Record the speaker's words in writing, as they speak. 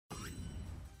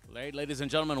All right, ladies and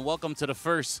gentlemen, welcome to the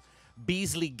first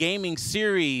Beasley Gaming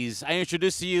Series. I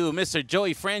introduce to you Mr.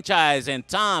 Joey Franchise and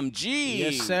Tom G.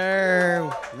 Yes,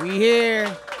 sir. We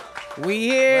here. We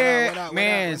here. What up,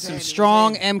 man, what's some happening?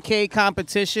 strong MK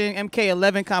competition,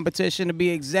 MK11 competition to be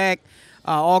exact.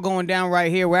 All going down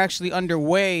right here. We're actually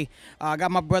underway. I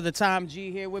got my brother Tom G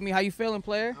here with me. How you feeling,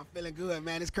 player? I'm feeling good,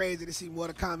 man. It's crazy to see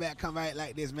Mortal Kombat come out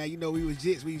like this, man. You know, we was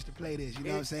jits. We used to play this. You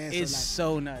know what I'm saying? It's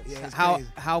so nuts. Yeah, it's how crazy.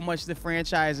 how much the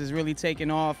franchise is really taking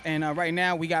off. And right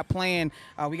now we got playing.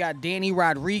 We got Danny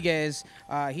Rodriguez.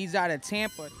 He's out of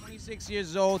Tampa, 26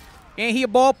 years old. And he a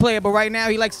ball player, but right now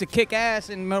he likes to kick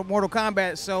ass in Mortal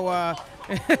Kombat. So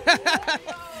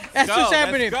that's what's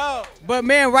happening. But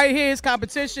man, right here is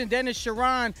competition. Dennis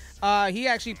Charron, he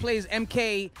actually plays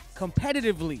MK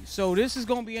competitively. So this is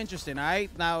gonna be interesting. All right.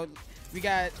 Now we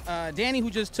got Danny, who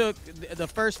just took the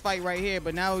first fight right here,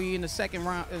 but now he in the second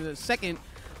round, the second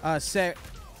set.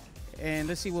 And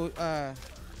let's see what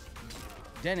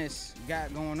Dennis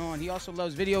got going on. He also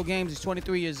loves video games. He's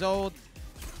 23 years old.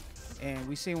 And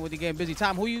we seen what he getting busy.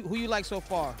 Tom, who you like so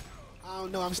far? I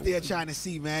don't know. I'm still trying to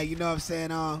see, man. You know what I'm saying?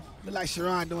 Look like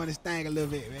Sharon doing his thing a little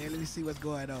bit, man. Let me see what's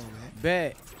going on, man.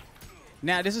 Bet.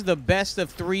 Now, this is the best of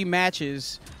 3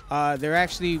 matches. They're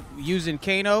actually using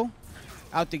Kano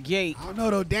out the gate. I don't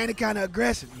know, though. Danny kind of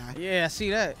aggressive now. Yeah, I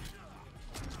see that.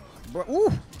 Bro,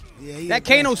 ooh. Yeah, That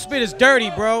Kano spit is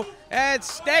dirty, bro.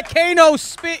 That Kano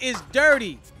spit is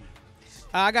dirty.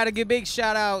 I got to give a big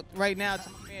shout out right now to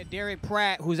my man Derek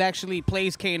Pratt, who's actually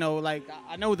plays Kano. Like,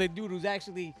 I know the dude who they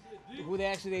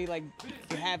actually like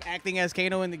have acting as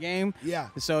Kano in the game. Yeah.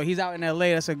 So he's out in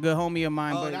LA. That's a good homie of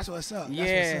mine. Oh, but that's what's up. That's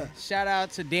yeah. what's up. Shout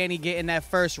out to Danny getting that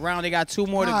first round. They got 2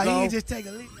 more to Nah, go. he ain't just take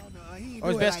a leap. No, he ain't Or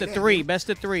it's do it best like of that, 3. man. Best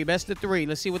of 3. Best of 3.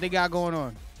 Let's see what they got going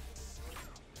on.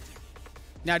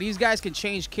 Now these guys can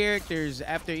change characters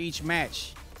after each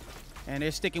match, and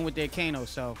they're sticking with their Kano.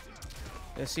 So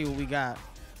let's see what we got.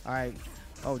 All right.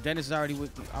 Oh, Dennis is already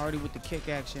with the kick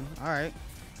action. All right.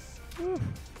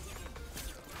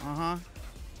 All right.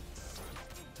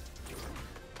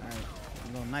 A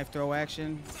little knife throw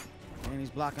action, and he's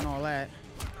blocking all that.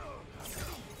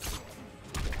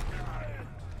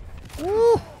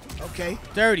 Woo! Okay.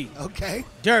 Dirty. Okay.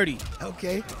 Dirty.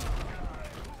 Okay.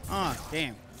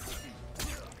 Damn.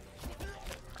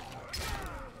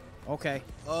 Okay.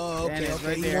 Oh, okay. Dennis Okay.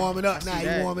 right He there. warming I up see now.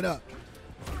 that. He warming up.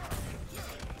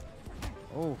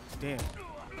 Oh, damn.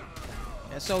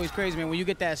 That's always crazy, man. When you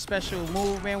get that special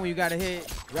move, man, when you gotta hit,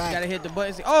 Right. you gotta hit the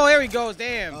buttons. Oh, there he goes.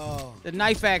 Damn. Oh. The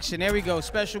knife action. There we go.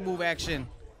 Special move action.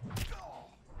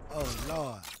 Oh,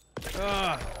 Lord.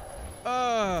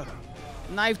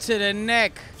 Knife to the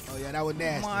neck. Oh, yeah, that was Oh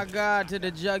nasty. my God, to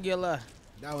the jugular.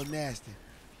 That was nasty.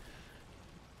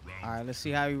 All right, let's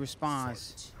see how he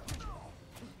responds.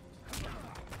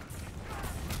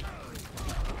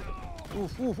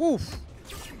 Oof, oof, oof.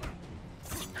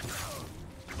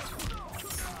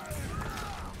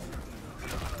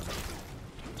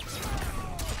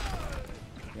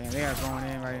 Yeah, they are going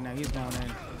in right now. He's going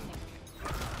in.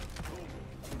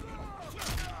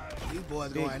 These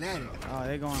boys Big. going at it. Oh,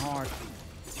 they're going hard.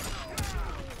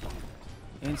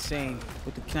 Insane.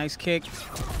 With the nice kick.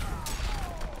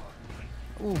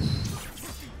 Oof.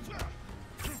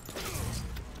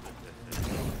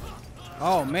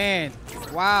 Oh, man.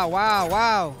 Wow, wow,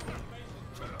 wow.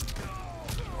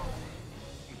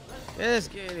 Let's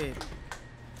get it.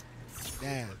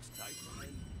 Damn.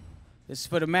 This is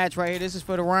for the match right here. This is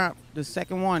for the round, the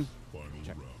second one.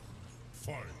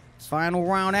 Final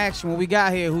round action. What we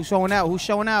got here? Who's showing out? Who's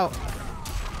showing out?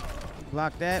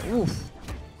 Block that. Oof.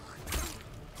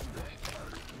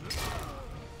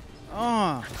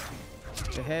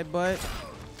 The headbutt.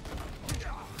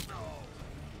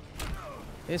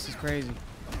 This is crazy. Oh,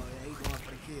 yeah, he's going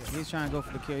for the kill. He's trying to go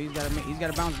for the kill. He's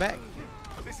got to bounce back.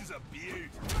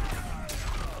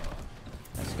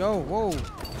 Let's go. Whoa.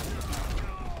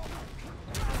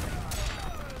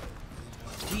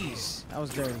 Jeez, that was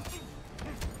dirty.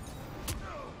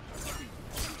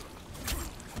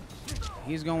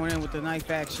 He's going in with the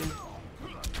knife action.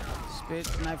 Spit,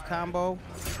 knife combo.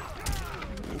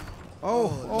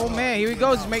 Oh man, here he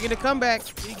goes. He's making a comeback.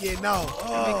 He getting off.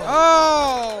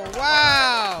 Oh,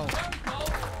 wow.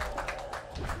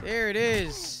 There it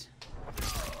is.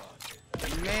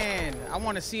 Man, I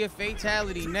want to see a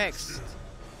fatality next.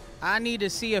 I need to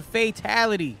see a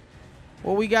fatality.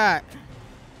 What we got?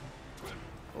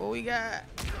 What we got?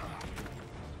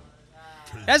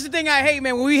 That's the thing I hate,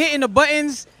 man. When we hitting the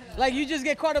buttons, like you just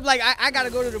get caught up. Like I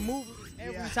gotta go to the movie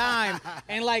every time,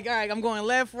 and like, all right, I'm going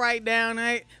left, right, down,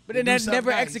 right, but then that never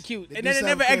execute, and then it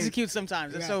never executes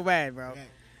sometimes. It's so bad, bro.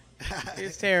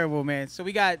 It's terrible, man. So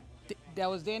we got That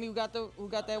was Danny who got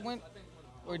that win?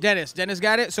 Or Dennis? Dennis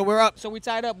got it? So we're up. So we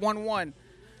tied up 1-1.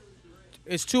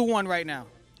 It's 2-1 right now.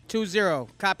 2-0.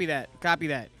 Copy that. Copy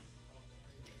that.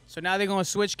 So now they're going to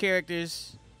switch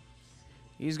characters.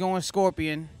 He's going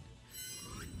Scorpion.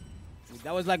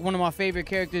 That was like one of my favorite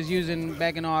characters using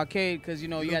back in the arcade because, you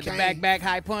know, you had the back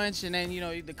high punch and then, you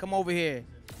know, you come over here.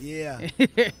 Yeah.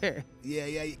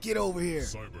 yeah. Get over here.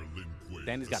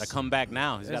 Danny's got to come back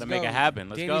now. He's got to make it happen.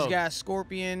 Let's go. Danny's got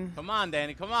Scorpion. Come on,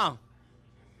 Danny. Come on.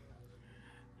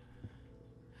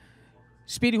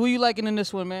 Speedy, who you liking in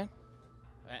this one, man?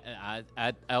 I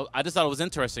just thought it was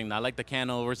interesting. I like the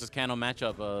Kano versus Kano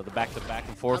matchup, the back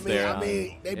and forth there. I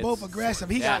mean, they both aggressive.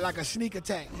 He got like a sneak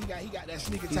attack. He got that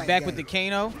sneak attack. He's back with the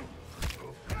Kano.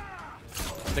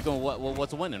 They're going,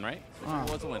 what's winning, right?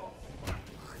 What's a win?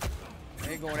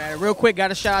 They're going at it. Real quick,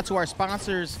 got a shout out to our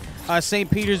sponsors,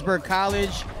 St. Petersburg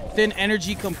College, Thin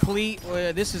Energy Complete.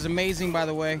 This is amazing, by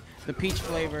the way, the peach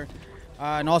flavor.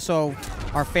 And also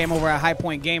our fam over at High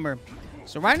Point Gamer.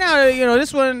 So right now, you know,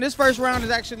 this first round is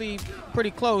actually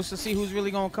pretty close to see who's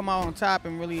really going to come out on top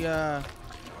and really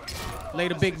lay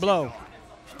the big blow.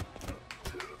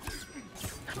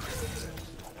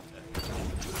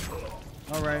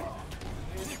 All right.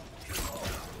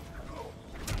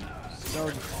 So,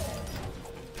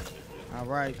 all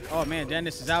right. Oh, man,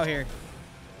 Dennis is out here.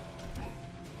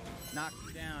 Knocked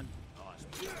him down.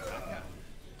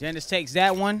 Dennis takes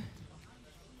that one.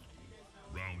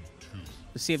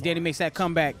 Let's see if Danny makes that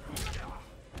comeback.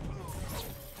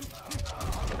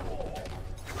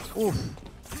 Oof.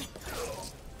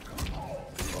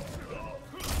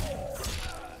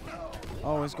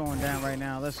 Oh, it's going down right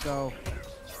now. Let's go.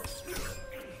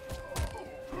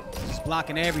 Just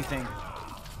blocking everything.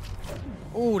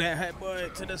 Ooh, that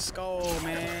headbutt to the skull,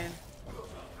 man.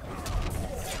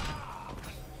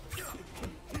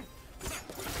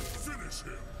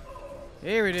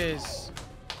 Here it is.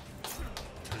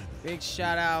 Big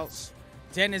shout out.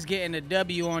 Dennis getting a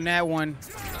W on that one.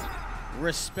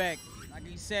 Respect. Like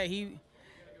he said,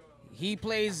 he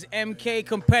plays MK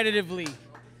competitively.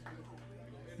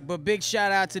 But big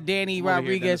shout out to Danny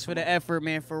Rodriguez for the effort,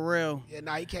 man, for real. Yeah,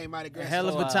 nah, he came out aggressive. A hell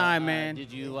of a time, man.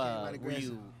 Did you were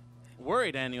you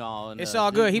worried any all? It's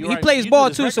all good. He plays ball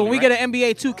too, so when we get an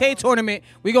NBA 2K tournament,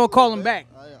 we gonna call him back.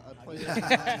 I played now,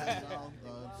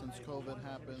 since COVID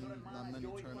happened. Not many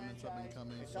tournaments have been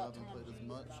coming, so I haven't played as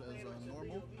much as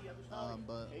normal.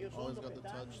 But always got the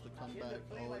touch to come back.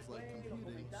 Always like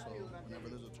competing. So whenever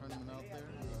there's a tournament out there,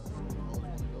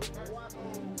 always want to go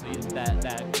there. So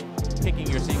that picking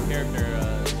your same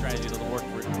character strategy doesn't work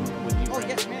with you. Oh right?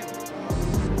 yes, man.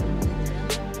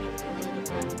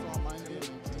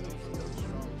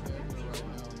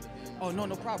 Oh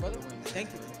no problem, brother. Thank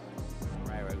you.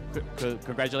 Right.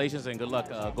 Congratulations and good luck.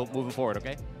 Go moving forward.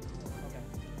 Okay. Okay.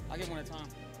 I'll get one at a time.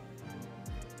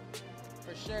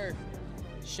 For sure.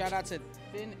 Shout out to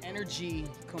Thin Energy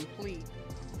Complete.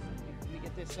 Let me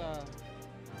get this.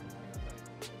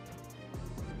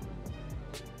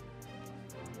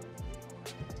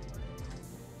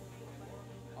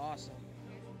 Awesome.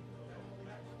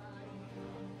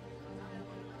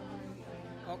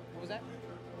 Oh, what was that?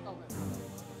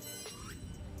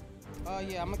 Oh.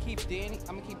 Yeah, I'm gonna keep Danny.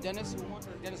 I'm gonna keep Dennis. Who won?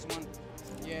 Dennis won.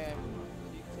 Yeah.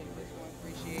 You can take this one.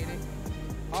 Appreciate it.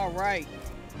 All right.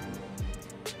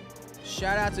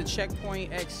 Shout out to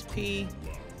Checkpoint XP.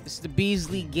 This is the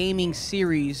Beasley Gaming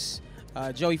Series.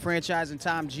 Joey Franchise and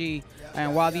Tom G.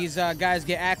 And while these guys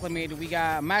get acclimated, we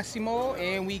got Maximo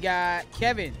and we got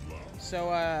Kevin.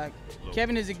 So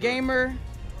Kevin is a gamer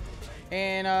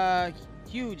and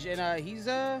huge, and he's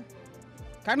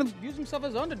kind of used himself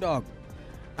as an underdog.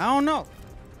 I don't know.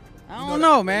 I don't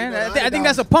know, man. I think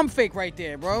that's a pump fake right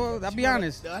there, bro. I'll be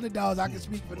honest. The underdogs, I can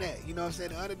speak for that. You know what I'm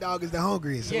saying? The underdog is the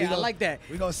hungriest. So yeah, I like that.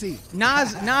 We're going to see.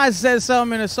 Nas said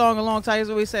something in a song a long time. He's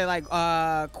always said, like,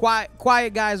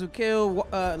 quiet guys will kill,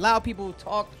 loud people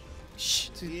talk. Shh,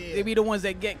 they be the ones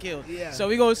that get killed. Yeah. So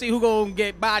we're going to see who's going to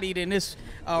get bodied in this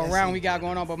round we got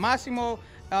going on. But Maximo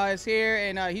is here,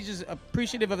 and he's just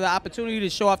appreciative of the opportunity to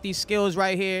show off these skills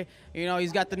right here. You know,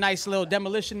 he's got the nice little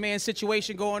demolition man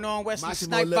situation going on. Wesley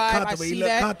Snipe vibe. I see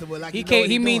that. Like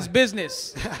he means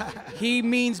business. He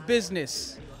means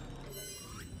business.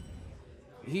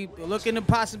 He looking to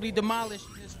possibly demolish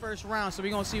this first round, so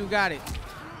we're going to see who got it.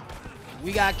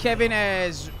 We got Kevin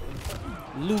as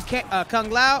Kung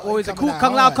Lao, or is it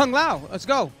Kung Lao? Let's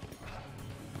go.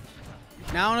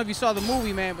 Now, I don't know if you saw the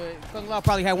movie, man, but Kung Lao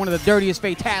probably had one of the dirtiest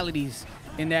fatalities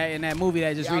in that movie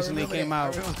that just recently came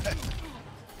out.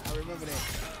 I remember that.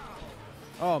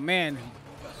 Oh, man.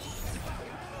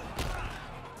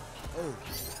 Oh.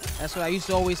 That's what I used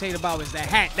to always hate about is that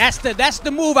hat. That's the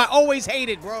move I always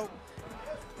hated, bro.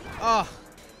 Oh.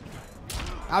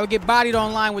 I would get bodied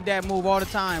online with that move all the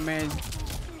time, man.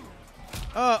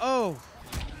 Oh.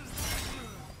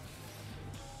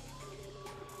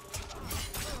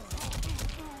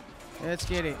 Let's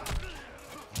get it.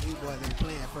 These boys ain't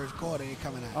playing first quarter, ain't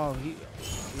coming out. Oh,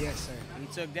 yes, sir. he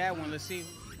took that one. Let's see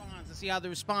who responds. Let's see how the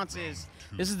response is.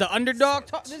 This is the underdog.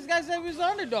 This guy said he was the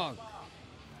underdog.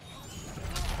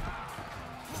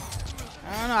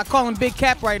 I don't know. I call him Big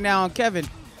Cap right now on Kevin.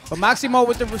 But Maximo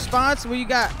with the response, what you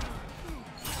got?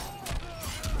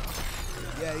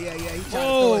 Yeah. He tried to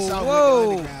throw us off with the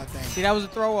underground thing. See, that was a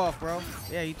throw off, bro.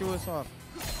 Yeah, he threw us off.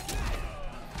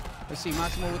 Let's see,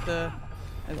 Maximo with the.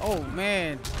 Oh,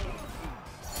 man.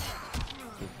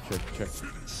 Check.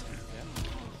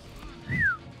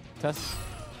 Test.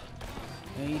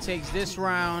 And he takes this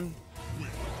round.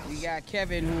 We got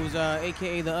Kevin, who's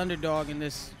a.k.a. the underdog in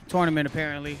this tournament,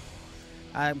 apparently.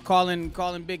 I'm calling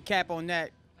Big Cap on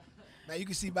that. Now, you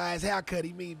can see by his haircut,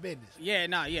 he mean business.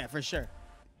 Yeah, for sure.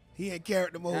 He ain't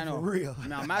character mode for real.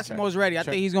 Now, Maximo's ready. I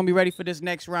think he's going to be ready for this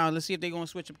next round. Let's see if they're going to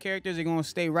switch up characters. They're going to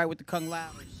stay right with the Kung Lao.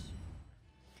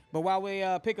 But while we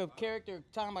pick a character,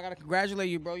 Tom, I got to congratulate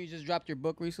you, bro. You just dropped your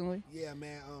book recently. Yeah,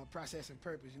 man. Process and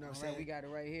purpose, you know what I'm saying? We got it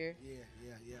right here.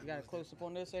 Yeah. You got a close-up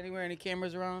on this anywhere? Any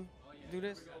cameras around? Do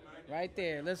this? Right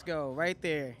there. Let's go. Right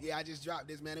there. Yeah, I just dropped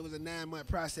this, man. It was a 9-month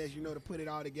process, to put it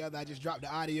all together. I just dropped the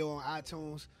audio on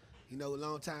iTunes. A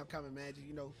long time coming, man. Just,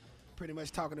 pretty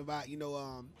much talking about,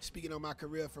 speaking on my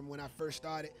career from when I first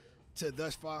started to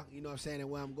thus far, you know what I'm saying, and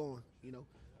where I'm going,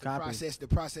 the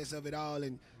process of it all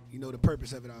and, the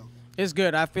purpose of it all. It's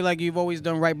good. I feel like you've always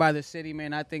done right by the city,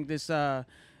 man. I think this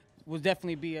will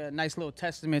definitely be a nice little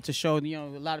testament to show,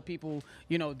 a lot of people,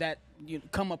 that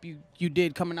come up you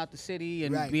did coming out the city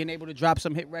and being able to drop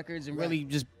some hit records and really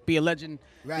just be a legend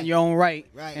in your own right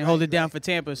and hold it down for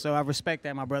Tampa. So I respect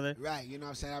that, my brother. Right. You know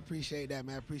what I'm saying? I appreciate that,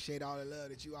 man. I appreciate all the love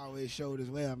that you always showed as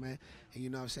well, man. And you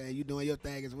know what I'm saying? You doing your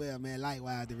thing as well, man.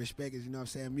 Likewise, the respect is,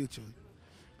 mutual.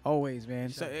 Always, man.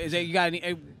 So is that, you got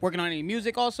any working on any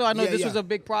music also? I know this was a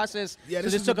big process. Yeah,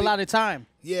 this took a lot of time.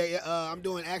 Yeah. I'm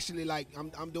doing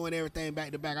I'm doing everything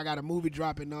back to back. I got a movie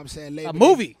dropping. You know what I'm saying?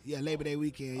 Movie? Yeah, Labor Day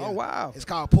weekend. Yeah. Oh wow. It's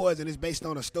called Poison. It's based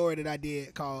on a story that I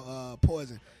did called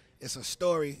Poison. It's a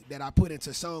story that I put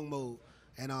into song mode,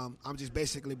 and I'm just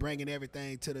basically bringing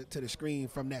everything to the screen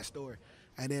from that story.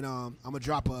 And then I'm gonna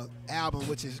drop a album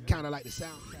which is kind of like the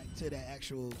soundtrack to that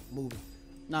actual movie.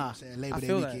 Nah, you know what I'm saying? Labor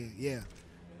Day weekend. Yeah.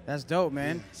 That's dope,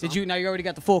 man. Yeah, so Now you already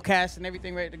got the full cast and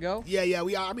everything ready to go? Yeah,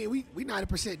 we are. I mean, we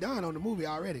 90% done on the movie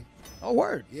already. Oh,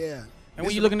 word. Yeah. And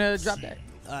when you looking to drop that?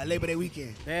 Labor Day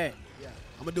weekend. Yeah.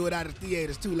 I'm going to do it out of the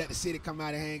theaters, too. Let the city come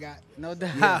out and hang out. No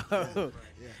doubt. Yeah.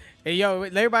 Hey, yo,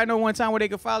 let everybody know one time where they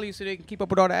can follow you so they can keep up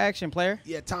with all the action, player.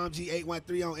 Yeah, Tom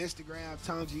G813 on Instagram,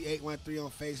 Tom G813 on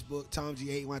Facebook, Tom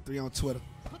G813 on Twitter.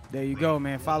 There you go,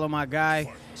 man. Follow my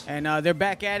guy. And they're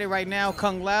back at it right now.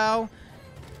 Kung Lao.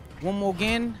 One more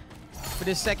again for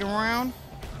this second round.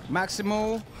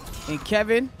 Maximo and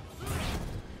Kevin.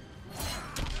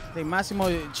 I think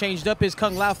Maximo changed up his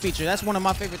Kung Lao feature. That's one of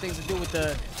my favorite things to do with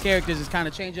the characters is kind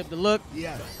of change up the look.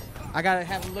 Yeah. I gotta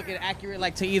have them look at accurate,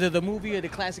 like to either the movie or the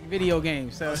classic video game.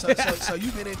 So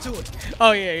you've been into it.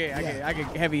 Oh yeah. I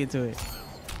get heavy into it.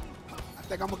 I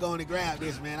think I'm gonna go in and grab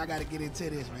this, man. I gotta get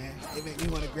into this, man. It make me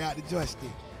want to grab the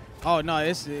joystick. Oh no,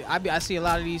 I see a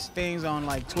lot of these things on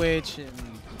like Twitch, and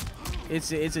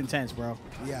it's intense, bro.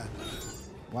 Yeah.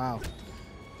 Wow.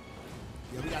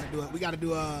 Yeah, we gotta do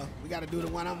the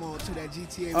one I'm on too, that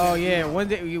GTA. Oh yeah, one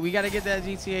day we gotta get that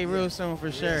GTA real soon for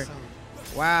sure.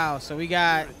 Wow, so we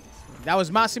got. That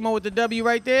was Maximo with the W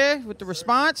right there with the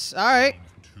response. All right.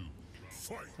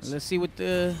 Let's see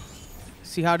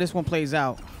see how this one plays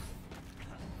out.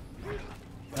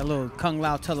 That little Kung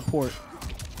Lao teleport.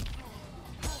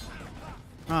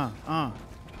 I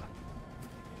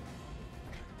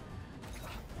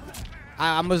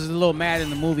was a little mad in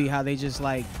the movie how they just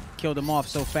like killed him off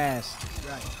so fast.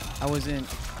 Right. I wasn't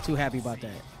too happy about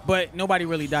that. But nobody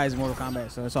really dies in Mortal Kombat,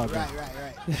 so it's all good.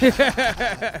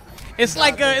 Right. It's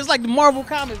like the Marvel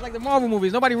comics, like the Marvel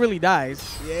movies. Nobody really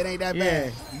dies. Yeah, it ain't that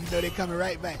bad. You know they're coming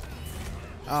right back.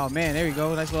 Oh man, there we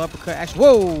go. Nice little uppercut. Actually,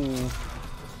 whoa!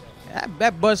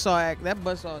 That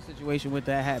buzzsaw situation with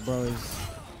that hat, bro, is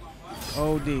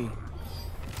OD.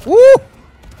 Woo!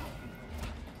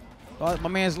 Oh, my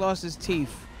man's lost his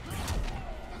teeth.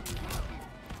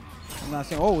 I'm not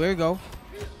saying. Oh, there you go.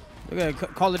 Look at it.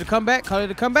 Call it a comeback. Call it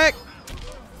a comeback.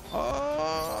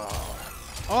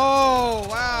 Oh,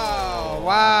 wow.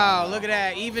 Wow. Look at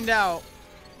that. Evened out.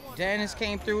 Dennis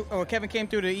came through, or Kevin came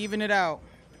through to even it out.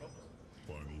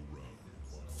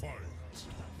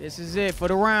 This is it for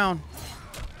the round.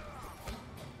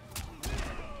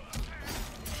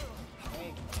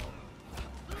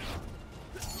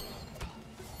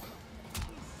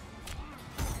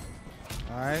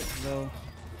 All right, so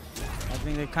I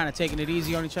think they're kind of taking it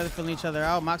easy on each other, filling each other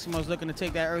out. Maximo's looking to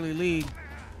take that early lead.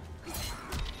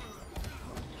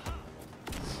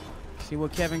 See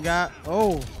what Kevin got.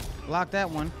 Oh, block that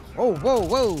one. Oh, whoa,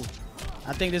 whoa.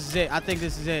 I think this is it. I think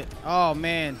this is it. Oh,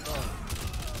 man.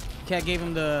 Cat gave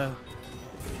him the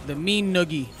mean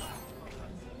noogie.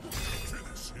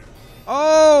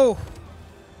 Oh,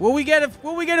 will we get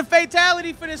a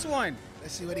fatality for this one?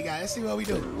 Let's see what he got. Let's see what we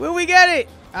do. Will we get it?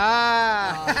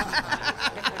 Ah.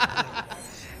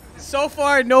 So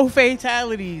far, no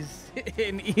fatalities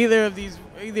in either of these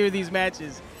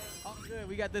matches. Oh, good.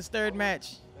 We got this third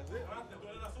match.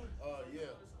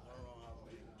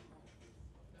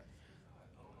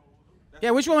 Yeah,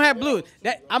 which one had blue?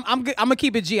 That I'm gonna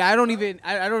keep it G. I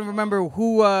don't remember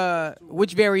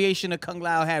which variation of Kung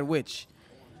Lao had which.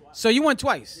 So you won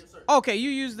twice. Okay,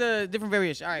 you used the different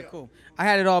variation. All right, cool. I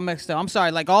had it all mixed up. I'm sorry.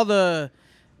 Like all the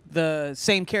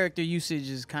same character usage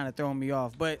is kind of throwing me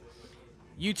off. But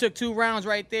you took 2 rounds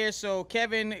right there. So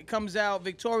Kevin comes out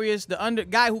victorious. The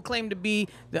guy who claimed to be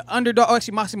the underdog. Oh,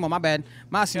 actually, Maximo. My bad.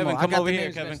 Maximo. Kevin, come over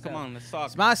here, Kevin. Come on, let's talk.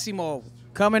 It's Maximo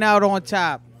coming out on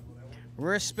top.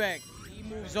 Respect.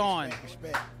 Moves on.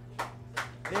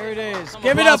 There it is.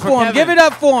 Give it up for him. Give it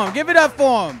up for him. Give it up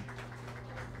for him.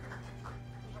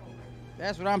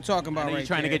 That's what I'm talking about. I know you're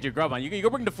trying to get your grub on. You go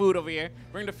bring the food over here.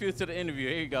 Bring the food to the interview.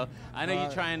 Here you go. I know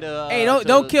you're trying to. Hey,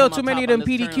 don't kill too many of them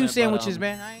PDQ sandwiches,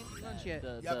 man. I ain't lunch yet.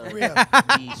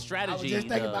 The strategy,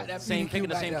 picking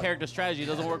the same character strategy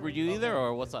doesn't work with you either,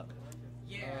 or what's up?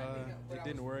 It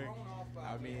didn't work.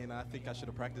 I mean, I think I should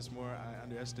have practiced more. I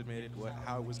underestimated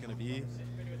how it was going to be.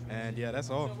 And, yeah, that's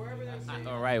all.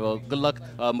 All right. Well, good luck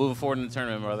moving forward in the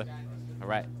tournament, brother. All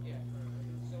right.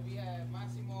 So we have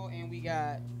Maximo and we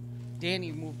got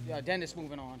Dennis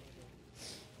moving on.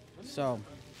 So,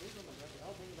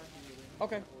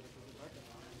 okay.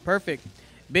 Perfect.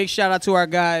 Big shout out to our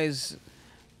guys,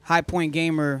 High Point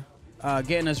Gamer,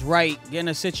 getting us right, getting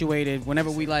us situated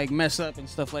whenever we like mess up and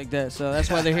stuff like that. So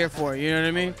that's why they're here for it. You know what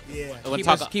I mean?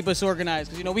 Yeah. Keep us organized,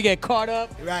 because you know we get caught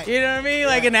up. Right. You know what I mean?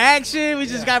 Like in the action, we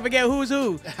just gotta forget who's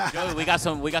who. Joey, we got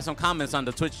some comments on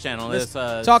the Twitch channel.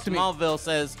 Talk to me. Smallville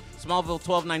says Smallville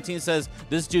 1219 says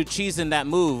this dude cheesing that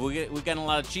move. We getting a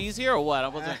lot of cheese here or what?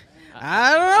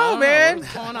 I don't know, man.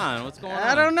 What's going on? What's going on?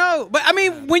 I don't know. But I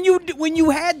mean, when you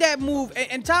had that move,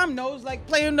 and Tom knows, like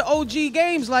playing the OG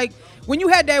games, like when you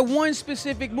had that one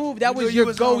specific move, that was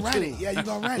your go-to. Yeah, you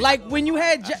gonna run it. Like when you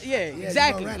had,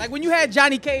 exactly. Like when you had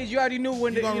Johnny Cage, you already knew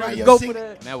when to go for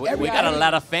the. Man, we got a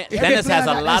lot of fans. Dennis has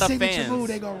a lot of fans. Move,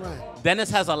 they gonna run.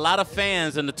 Dennis has a lot of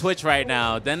fans in the Twitch right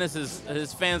now.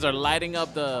 His fans are lighting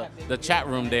up the chat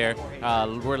room there.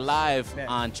 We're live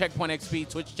on Checkpoint XP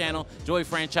Twitch channel, Joy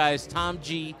Franchise, Tom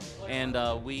G, and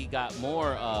we got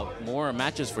more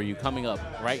matches for you coming up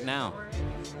right now.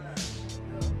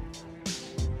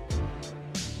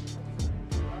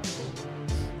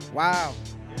 Wow.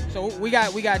 So we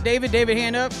got David. David,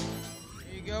 hand up.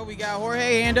 There you go. We got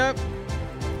Jorge, hand up.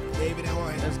 David and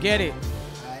Jorge. Let's get it.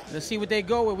 Let's see what they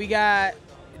go with. We got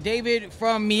David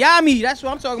from Miami. That's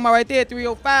what I'm talking about right there.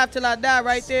 305 till I die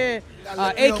right there.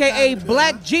 A.K.A.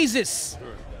 Black Jesus.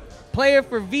 Player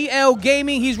for VL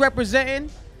Gaming. He's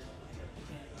representing.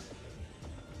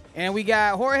 And we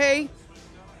got Jorge,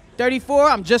 34.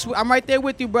 I'm right there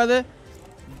with you, brother.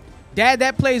 Dad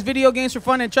that plays video games for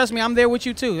fun, and trust me, I'm there with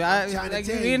you too. Me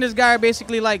and this guy are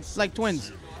basically like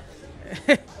twins.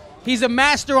 He's a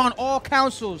master on all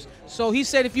consoles. So he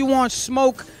said if you want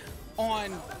smoke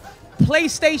on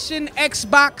PlayStation,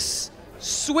 Xbox,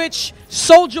 Switch,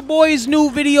 Soulja Boy's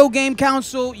new video game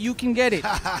console, you can get it.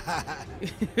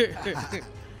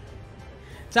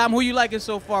 Tom, who you liking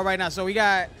so far right now? So we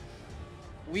got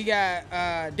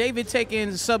David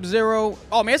taking Sub-Zero.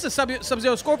 Oh man, it's a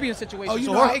Sub-Zero Scorpion situation. Oh,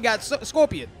 so Jorge got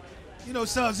Scorpion. You know,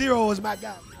 Sub-Zero was my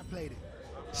guy when I played it.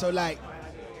 So like,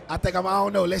 I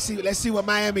don't know. Let's see what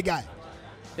Miami got.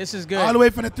 This is good. All the way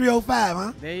from the 305,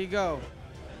 huh? There you go.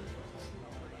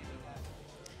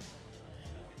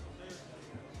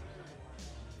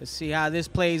 Let's see how this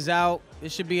plays out.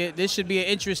 This should be an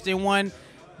interesting one.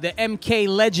 The MK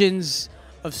legends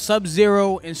of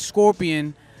Sub-Zero and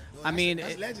Scorpion. Well,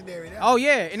 that's legendary. Oh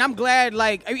yeah, and I'm glad.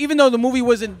 Like, even though the movie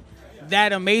wasn't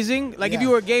that amazing, like if you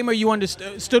were a gamer, you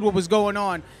understood what was going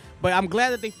on. But I'm glad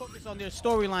that they focused on their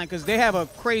storyline because they have a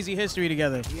crazy history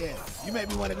together. Yeah, you made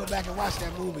me want to go back and watch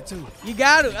that movie too. You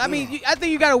got to. I mean, I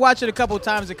think you got to watch it a couple of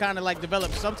times to kind of like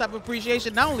develop some type of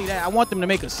appreciation. Not only that, I want them to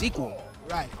make a sequel.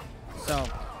 Right. So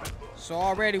So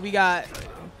already we got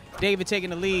David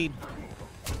taking the lead.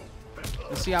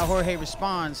 Let's see how Jorge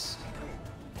responds.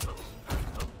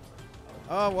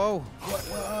 Oh, whoa.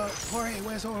 Jorge,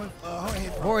 where's Jorge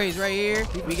from? Jorge's right here.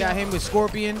 We got him with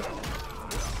Scorpion.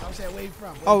 I'm saying, where he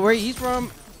from? Oh, where he's from?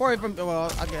 Jorge from,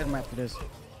 well, I'll get him after this.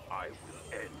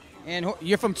 And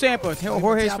you're from Tampa.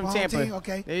 Jorge's from Tampa. Team?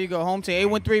 Okay. There you go, home team.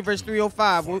 813 versus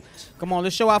 305. Come on,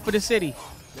 let's show out for the city.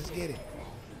 Let's get it.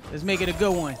 Let's make it a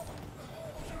good one.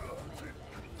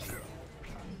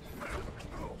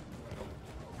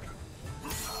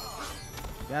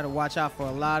 Gotta watch out for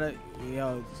a lot of,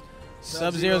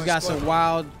 Sub-Zero's got some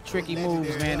wild, tricky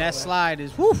moves, man. That slide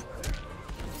is, whoo.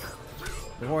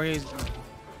 Jorge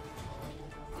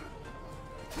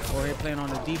playing on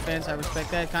the defense. I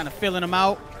respect that. Kind of filling him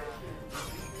out.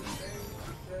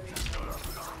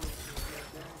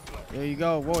 There you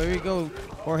go. Whoa, here we go.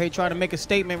 Jorge trying to make a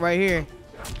statement right here.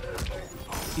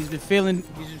 He's been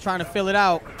trying to fill it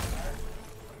out.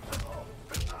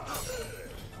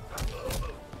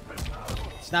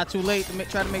 It's not too late to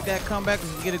try to make that comeback.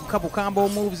 We get a couple combo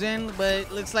moves in, but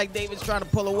it looks like David's trying to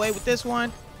pull away with this one.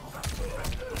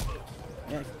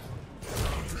 Yeah.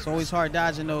 It's always hard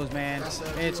dodging those, man.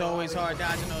 It's always hard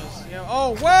dodging those.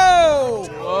 Oh, whoa!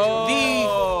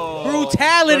 The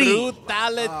brutality.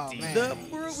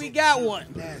 We got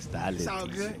one.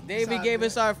 Sound good. David gave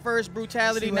us our first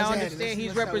brutality. Now understand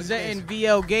he's representing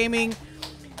VL Gaming.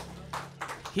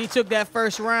 He took that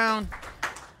first round.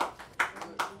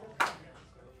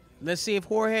 Let's see if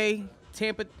Jorge,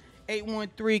 Tampa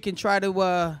 813, can try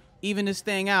to even this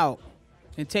thing out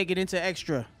and take it into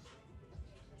extra.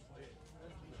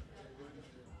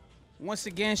 Once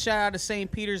again, shout out to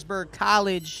St. Petersburg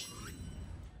College.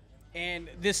 And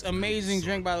this amazing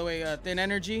drink, by the way, Thin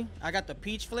Energy. I got the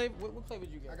peach flavor. What flavor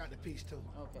did you get? I got the peach, too.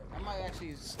 Okay. I might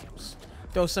actually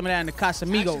throw some of that in the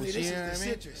Casamigos. Actually, this you know is what the I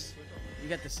mean? citrus. You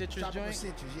got the citrus Tropical joint?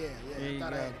 citrus, yeah. There I you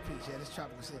thought I go. had the peach. Yeah, this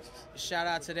tropical citrus. Shout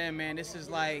out to them, man. This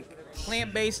is like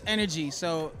plant-based energy.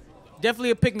 So definitely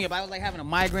a pick-me-up. I was like having a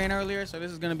migraine earlier, so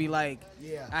this is gonna be like,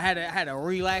 Yeah. I had to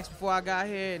relax before I got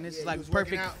here, and this is you like was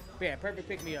working perfect. out? Yeah, perfect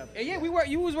pick-me-up. And yeah,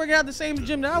 you was working out the same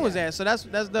gym that I was at, so that's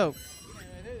dope.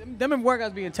 Them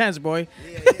workouts be intense, boy.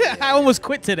 Yeah. I almost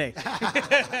quit today.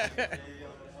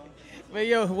 But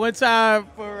yo, one time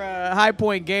for High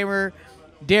Point Gamer,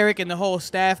 Derek and the whole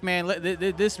staff, man.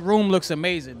 This room looks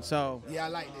amazing. So Yeah, I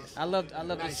like this. I love the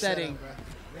Nice setting. setup,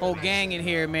 bro. Whole gang in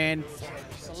here, man.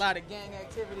 It's a lot of gang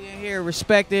activity in here.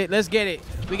 Respect it. Let's get it.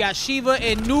 We got Shiva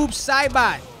and Noob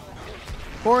Saibot.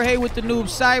 Jorge with the Noob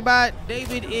Saibot.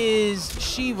 David is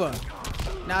Shiva.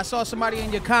 Now I saw somebody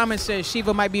in your comments said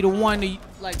Shiva might be the one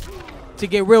to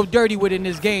get real dirty with in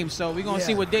this game. So we're gonna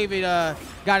see what David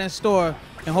got in store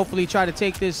and hopefully try to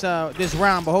take this this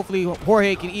round. But hopefully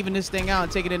Jorge can even this thing out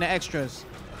and take it into extras.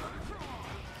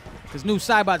 Cause Noob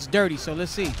Saibot's dirty. So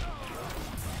let's see.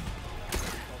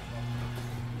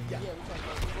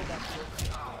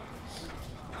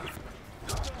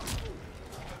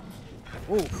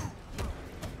 Ooh.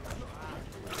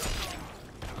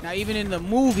 Now, even in the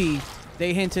movie,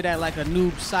 they hinted at like a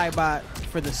Noob Saibot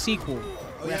for the sequel.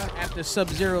 Oh, yeah? After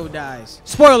Sub-Zero dies.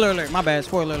 Spoiler alert. My bad.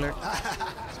 Spoiler alert.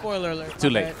 Spoiler alert. Too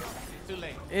My late. bad. Too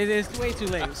late. It is way too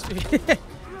late.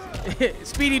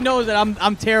 Speedy knows that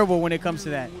I'm terrible when it comes to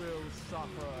that.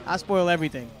 I spoil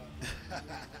everything.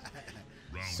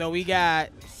 So we got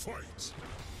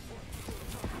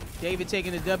David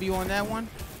taking the W on that one.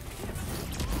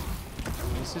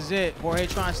 This is it. Jorge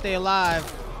trying to stay alive.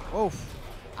 Oof.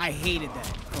 I hated that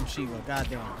from Shiva.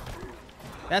 Goddamn.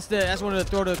 That's one of the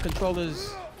throw the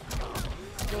controllers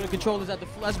at the.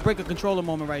 Let's break a controller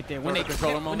moment right there. When they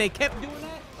kept doing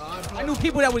that, I knew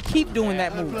people that would keep doing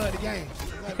that move. Unplug the game.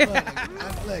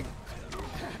 Unplug it.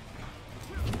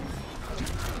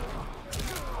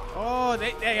 Oh,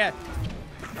 yeah.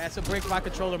 That's a break my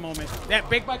controller moment. That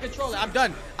break my controller. I'm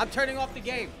done. I'm turning off the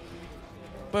game.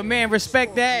 But man,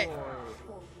 respect that.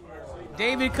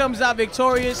 David comes out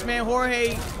victorious, man.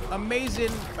 Jorge,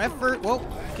 amazing effort. Whoa,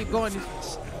 keep going.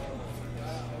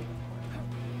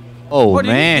 Oh, Did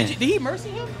man. Did he mercy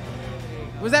him?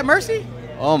 Was that mercy?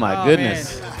 Oh, my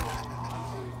goodness. Man.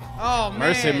 Oh,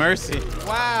 man. Mercy.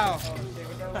 Wow.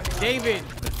 David.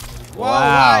 Whoa,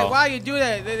 Wow. why you do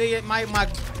that?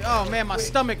 Oh, man, my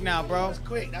stomach now, bro. That's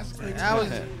quick. That's quick. That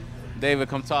was. David,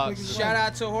 come talk. Shout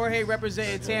out to Jorge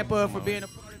representing Tampa for being a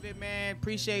part of it, man.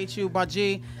 Appreciate you, my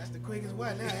G. That's the quickest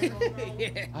one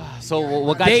now. So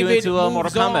what got David you into Mortal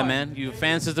moves Kombat, on. man? You a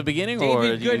fan since the beginning, David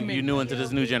or Goodwyn. you new into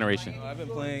this new generation? I've been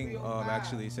playing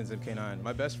actually since MK9.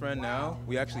 My best friend now,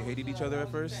 we actually hated each other at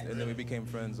first, and then we became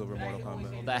friends over Mortal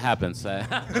Kombat. That happens.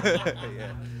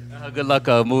 Yeah. Good luck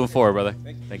moving forward, brother.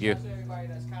 Thank you.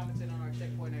 commenting on our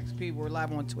Checkpoint XP. We're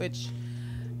live on Twitch.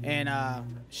 And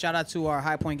shout out to our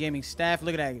High Point Gaming staff.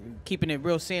 Look at that. Keeping it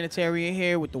real sanitary in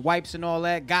here with the wipes and all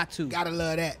that. Gotta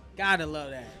love that. Gotta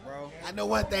love that, bro. I know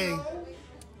one thing.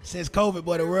 Since COVID,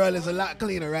 boy, the world is a lot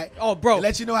cleaner, right? Oh, bro. To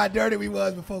let you know how dirty we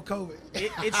was before COVID.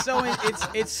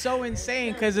 It's so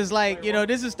insane because it's like, you know,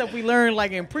 this is stuff we learned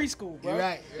like in preschool, bro.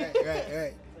 Right.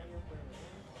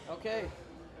 Okay.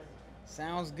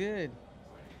 Sounds good.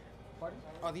 Pardon?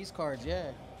 Oh, these cards, yeah.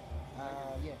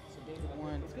 Yeah, so David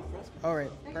won. All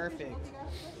right, perfect.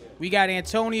 We got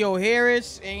Antonio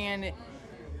Harris and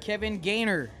Kevin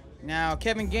Gaynor. Now,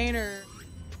 Kevin Gaynor,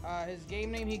 his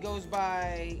game name, he goes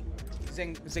by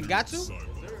Zengatsu.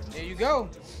 There you go.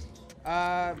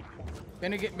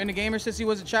 Been a gamer since he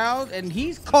was a child, and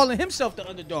he's calling himself the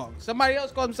underdog. Somebody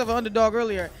else called himself an underdog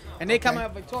earlier, and they come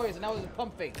out victorious, and that was a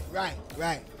pump fake. Right.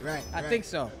 I think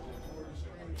so.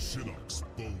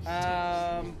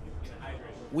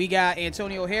 We got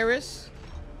Antonio Harris.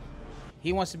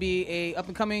 He wants to be a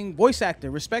up-and-coming voice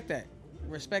actor. Respect that.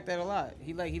 Respect that a lot.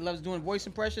 He loves doing voice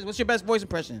impressions. What's your best voice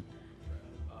impression?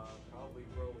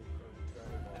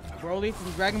 Probably Broly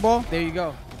from Dragon Ball? There you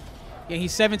go. Yeah,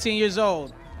 he's 17 years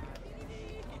old.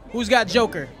 Who's got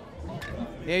Joker?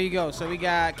 There you go. So we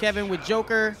got Kevin with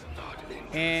Joker.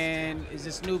 And is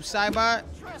this Noob Saibot?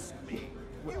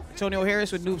 Antonio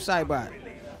Harris with Noob Saibot.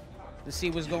 To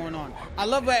see what's going on. I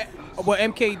love what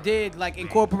MK did, like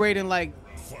incorporating like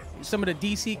some of the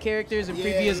DC characters in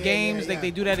previous games. Like they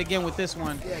do that again with this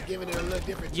one. Yeah, giving it a little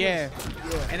different twist. Yeah.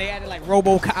 And they added like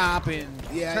RoboCop and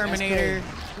Terminator.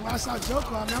 When I saw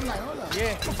Joker, I'm like, hold up.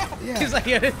 Yeah. He's like,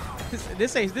 yeah,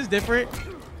 this different.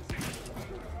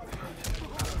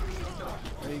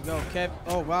 There you go, Kev.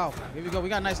 Oh wow. Here we go. We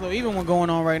got a nice little even one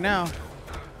going on right now.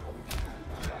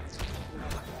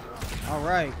 All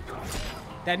right.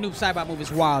 That Noob Saibot move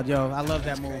is wild, yo. I love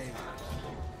that move.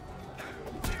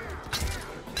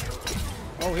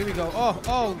 Oh, here we go.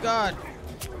 Oh, God.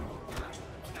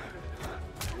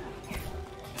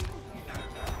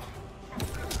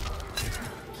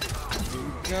 Here we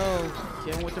go.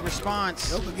 Killing with the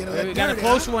response. We got a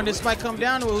close one. This might come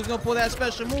down to it. Who's going to pull that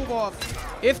special move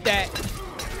off? If that.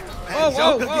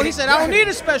 Oh, he said, I don't need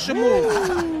a special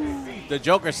move. The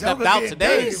Joker stepped out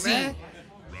today. Easy.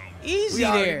 Easy we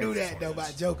already there. knew that, though,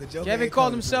 about Joker. Kevin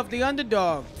called himself the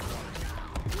underdog.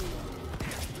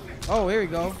 Oh, here we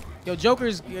go. Yo,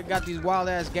 Joker's got these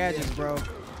wild-ass gadgets, bro.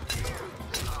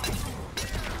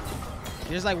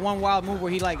 There's like one wild move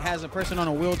where he like has a person on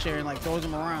a wheelchair and like throws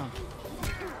him around.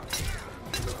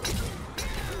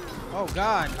 Oh,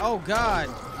 God. Oh, God.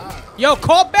 Yo,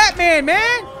 call Batman,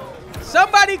 man.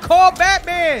 Somebody call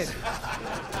Batman.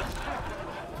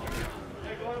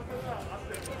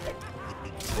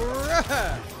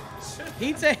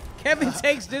 Kevin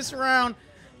takes this round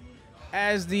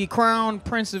as the crown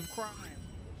prince of crime,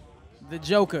 the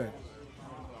Joker.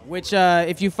 Which,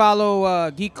 if you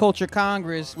follow Geek Culture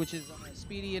Congress, which is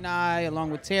Speedy and I, along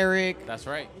with Tarek. That's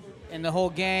right. And the whole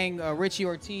gang, Richie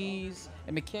Ortiz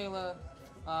and Michaela.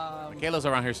 Michaela's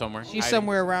around here somewhere. She's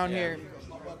somewhere around here.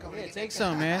 Yeah, take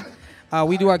some, man.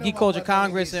 We do our Geek Culture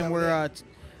Congress, and we're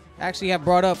actually have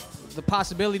brought up the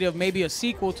possibility of maybe a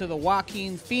sequel to the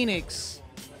Joaquin Phoenix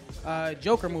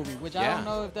Joker movie, which I don't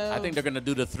know if that. I think they're gonna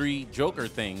do the 3 Joker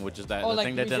thing, which is that the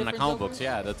thing they did in the comic books.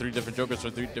 Yeah, the 3 different Jokers from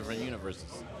 3 different universes.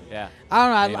 Yeah.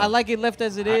 I don't know. I like it left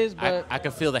as it is, but I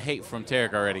can feel the hate from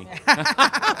Tarek already.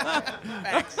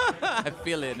 I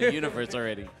feel it in the universe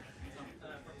already.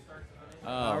 Oh,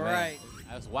 all right.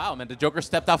 That's wow, man. The Joker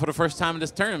stepped out for the first time in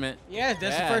this tournament. Yeah,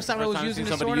 that's the first time I was using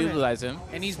this tournament. Utilize him.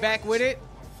 And he's back with it.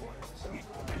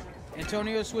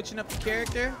 Antonio switching up the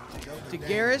character to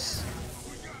Garrus.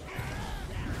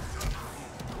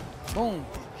 Boom.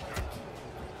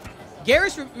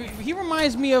 Garrus, he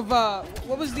reminds me of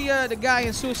what was the guy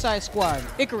in Suicide Squad?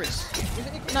 Icarus. Was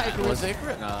it not Icarus? Was it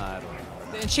Icarus? No, I don't know.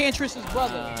 The Enchantress's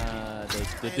brother.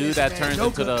 The dude that turns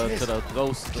into the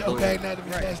ghost. Joker ain't nothing to be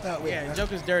messed up with. Yeah,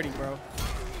 Joker's dirty, bro.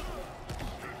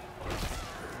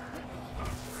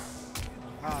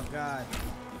 Oh God.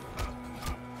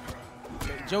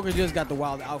 Joker just got the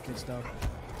wild outfits though.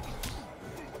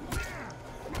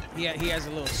 He has a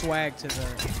little swag to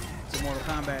Mortal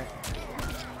Kombat.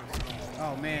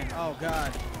 Oh man, oh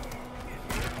God.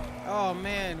 Oh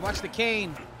man, watch the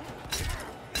cane.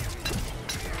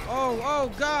 Oh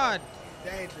God.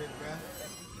 Dangerous, bro.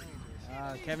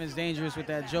 Kevin's dangerous with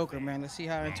that Joker, man. Let's see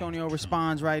how Antonio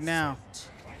responds right now.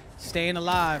 Staying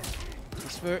alive.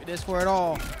 This for it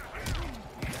all.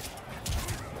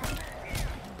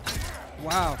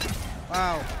 Wow.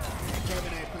 Wow.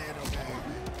 Kevin ain't playing no game,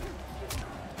 man.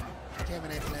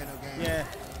 Kevin ain't playing no game. Yeah.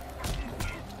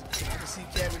 I can see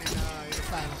Kevin in the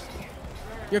finals.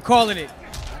 You're calling it.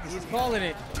 He's calling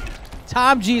it.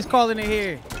 Tom G is calling it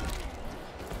here.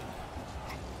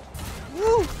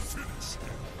 Woo!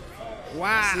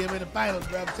 Wow. See him in the finals,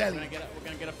 bro. I'm telling you. We're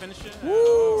gonna get a finisher.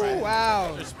 Woo! Right.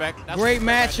 Wow. Respect. That's Great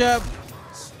respect. matchup.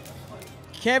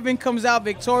 Kevin comes out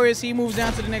victorious. He moves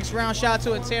down to the next round. Shout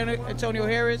out to Antonio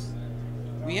Harris.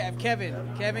 We have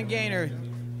Kevin Gaynor,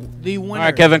 the winner. All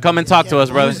right, Kevin, come and talk to us,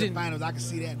 brother. Finals, I can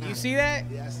see that now. You see that?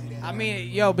 Yeah, I see that. I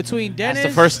mean, yo, between Dennis.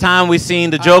 That's the first time we've seen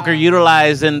the Joker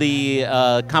utilized in the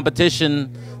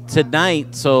competition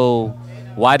tonight. So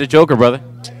why the Joker, brother?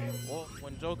 Well,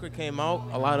 when Joker came out,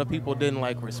 a lot of people didn't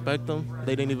like respect him.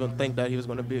 They didn't even think that he was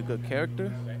going to be a good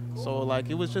character. So like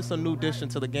it was just a new addition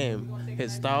to the game.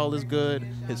 His style is good,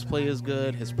 his play is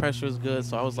good, his pressure is good.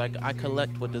 So I was like, I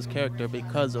collect with this character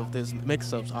because of this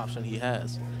mix-ups option he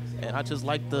has, and I just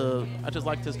liked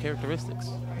his characteristics.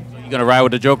 You gonna ride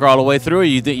with the Joker all the way through, or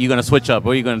you think you're gonna switch up?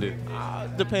 What are you gonna do?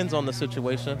 Depends on the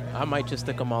situation. I might just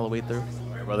stick him all the way through. All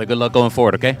right, brother, good luck going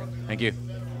forward. Okay, thank you.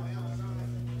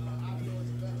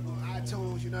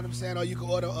 iTunes, you know what I'm saying? Or you can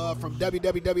order from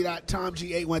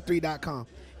www.tomg813.com.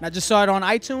 And I just saw it on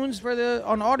iTunes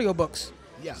on audiobooks.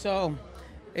 Yeah. So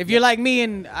if you're like me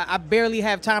and I barely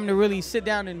have time to really sit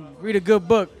down and read a good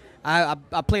book, I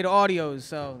play the audios.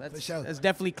 So that's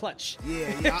definitely clutch.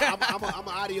 Yeah, I'm an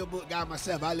audiobook guy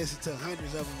myself. I listen to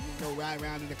hundreds of them, ride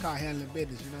around in the car handling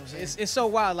business, you know what I'm saying? It's so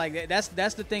wild. Like that's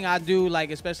the thing I do, like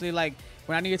especially like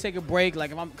when I need to take a break, like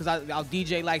if because I'll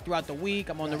DJ like throughout the week.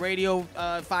 I'm on the radio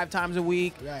 5 times a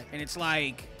week. Right. And it's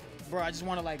like, bro, I just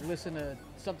want to like listen to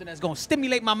something that's going to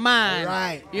stimulate my mind.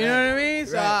 Right. You know what I mean?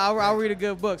 So Right. I'll read a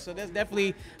good book. So that's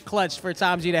definitely clutch for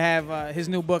Tom G to have his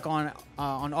new book on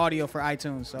audio for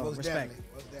iTunes. So Most respect.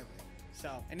 definitely. Most definitely.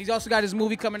 So, and he's also got his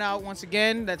movie coming out once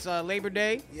again. That's Labor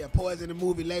Day. Yeah, Poison the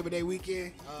movie, Labor Day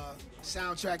weekend.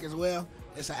 Soundtrack as well.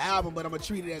 It's an album, but I'm going to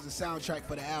treat it as a soundtrack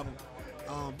for the album.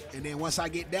 And then once I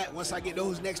get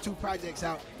those next 2 projects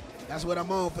out, that's what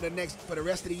I'm on for the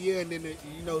rest of the year, and then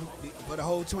for the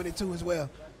whole 22 as well.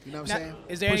 You know what I'm saying?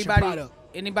 Is there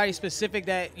anybody specific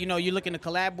that you're looking to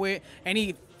collab with? Are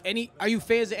you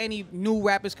fans of any new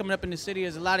rappers coming up in the city?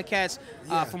 There's a lot of cats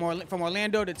from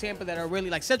Orlando to Tampa that are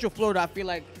really like Central Florida. I feel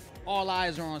like all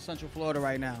eyes are on Central Florida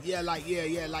right now. Yeah,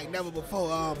 like never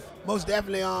before. Most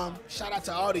definitely. Shout out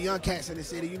to all the young cats in the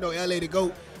city. LA the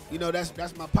GOAT.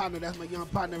 That's my partner. That's my young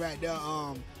partner right there.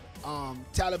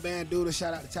 Taliban Doodle,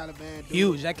 shout out to Taliban Doodle.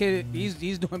 Huge. That kid,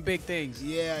 he's doing big things.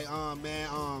 Yeah,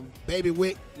 man. Baby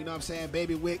Wick, you know what I'm saying?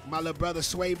 Baby Wick, my little brother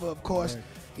Swaver, of course. Right.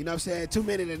 You know what I'm saying? Too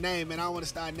many to name, man. I don't want to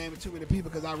start naming too many people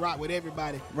because I rock with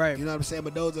everybody. Right. You know what I'm saying?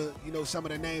 But those are, some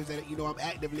of the names that, I'm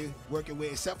actively working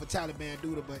with, except for Taliban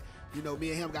Doodle. But,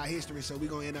 me and him got history, so we're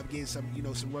going to end up getting some,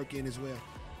 some work in as well.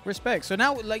 Respect. So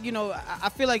now, like, I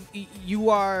feel like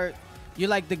you're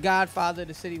like the godfather of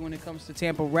the city when it comes to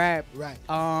Tampa rap. Right.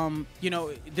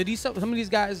 Did some of these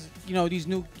guys,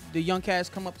 the young cats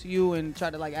come up to you and try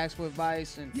to like ask for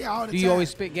advice? And yeah, all the time. Do you always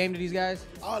spit game to these guys?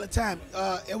 All the time.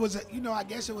 It was, I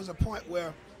guess it was a point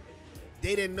where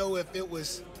they didn't know if it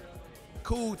was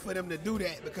cool for them to do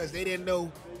that because they didn't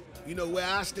know, where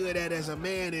I stood at as a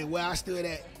man and where I stood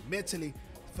at mentally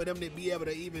for them to be able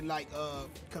to even like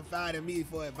confide in me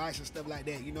for advice and stuff like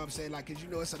that. You know what I'm saying? Like, cause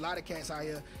it's a lot of cats out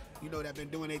here, that been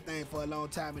doing their thing for a long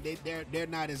time, and they're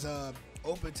not as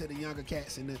open to the younger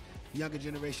cats and the younger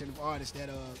generation of artists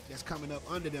that's coming up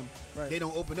under them. Right. They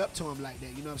don't open up to them like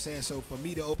that. You know what I'm saying? So for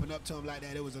me to open up to them like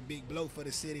that, it was a big blow for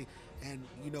the city, and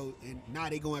and now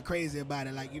they going crazy about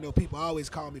it. Like people always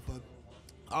call me for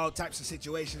all types of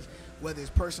situations, whether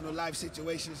it's personal life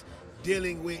situations,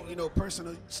 dealing with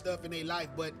personal stuff in their life,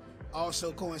 but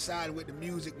also coinciding with the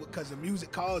music, because the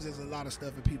music causes a lot of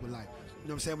stuff in people's life. You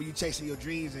know what I'm saying? When you chasing your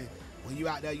dreams and when you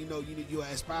out there, you're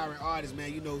an aspiring artist,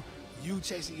 man. You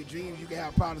chasing your dreams, you can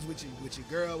have problems with your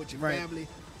girl, with your family.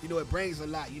 It brings a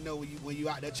lot. When you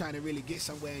out there trying to really get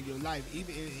somewhere in your life,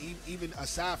 even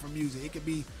aside from music, it could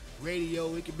be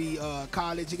radio, it could be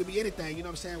college, it could be anything. You know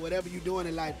what I'm saying? Whatever you're doing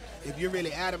in life, if you're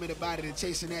really adamant about it and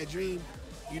chasing that dream,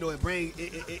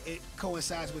 it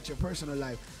coincides with your personal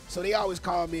life. So they always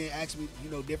call me and ask me,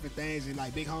 different things, and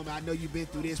like, big homie, I know you've been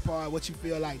through this part. What you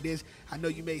feel like this? I know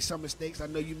you made some mistakes. I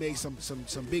know you made some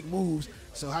big moves.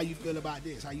 So how you feel about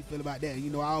this? How you feel about that?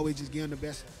 I always just give them the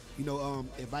best,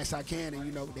 advice I can,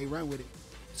 and they run with it.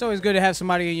 It's always good to have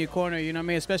somebody in your corner. You know what I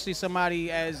mean? Especially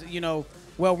somebody as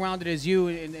well-rounded as you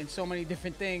in so many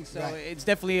different things. So it's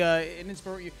definitely an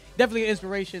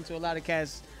inspiration to a lot of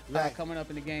cats. Coming up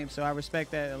in the game, so I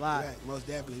respect that a lot. Right, most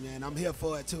definitely, man. I'm here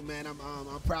for it too, man.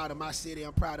 I'm proud of my city.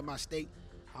 I'm proud of my state.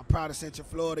 I'm proud of Central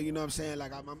Florida, you know what I'm saying?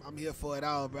 Like, I'm here for it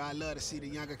all, bro. I love to see the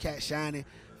younger cats shining,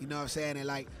 you know what I'm saying? And,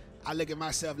 like, I look at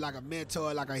myself like a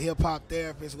mentor, like a hip-hop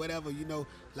therapist, whatever, you know,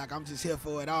 like I'm just here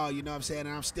for it all, you know what I'm saying?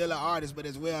 And I'm still an artist, but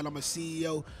as well, I'm a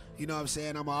CEO, you know what I'm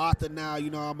saying? I'm an author now,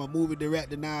 you know, I'm a movie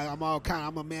director now.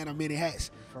 I'm a man of many hats.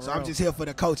 So I'm just here for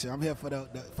the culture. I'm here for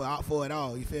for it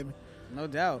all, you feel me? No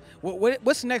doubt.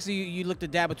 What's next you look to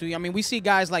dab into? I mean, we see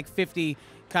guys like 50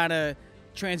 kind of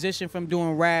transition from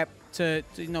doing rap to,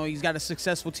 you know, he's got a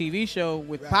successful TV show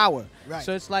with Power. Right.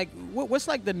 So it's like, what's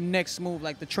like the next move,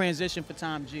 like the transition for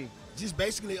Tom G? Just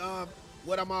basically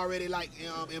what I'm already like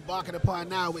embarking upon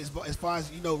now is as far as,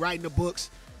 you know, writing the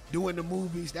books, doing the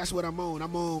movies. That's what I'm on.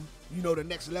 I'm on, you know, the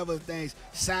next level of things,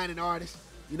 signing artists,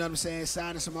 you know what I'm saying,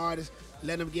 signing some artists,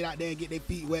 letting them get out there and get their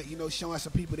feet wet, you know, showing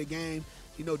some people the game,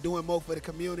 you know, doing more for the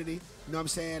community, you know what I'm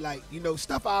saying, like, you know,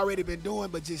 stuff I already been doing,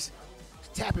 but just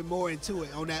tapping more into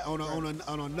it on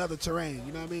another terrain,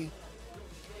 you know what I mean?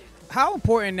 How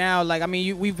important now, like, I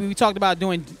mean, we talked about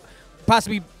doing,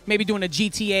 possibly maybe doing a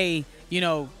GTA, you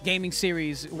know, gaming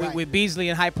series with Beasley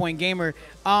and High Point Gamer.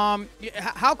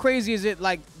 How crazy is it,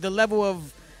 like, the level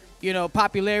of, you know,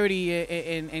 popularity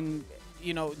and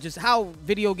you know, just how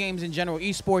video games in general,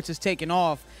 esports is taking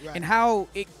off, and how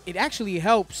it actually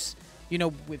helps, you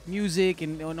know, with music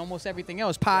and almost everything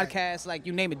else, podcasts, like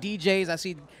you name it, DJs. I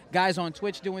see guys on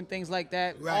Twitch doing things like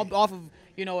that, all off of,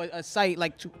 you know, a site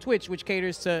like Twitch, which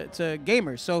caters to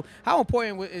gamers. So how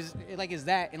important is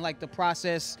that in like the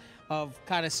process of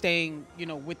kind of staying, you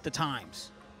know, with the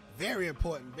times? Very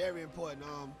important, very important.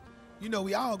 You know,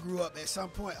 we all grew up at some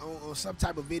point on some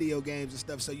type of video games and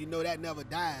stuff, so you know that never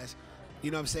dies. You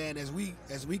know what I'm saying? As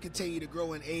we continue to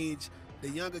grow in age, the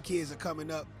younger kids are coming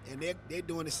up and they're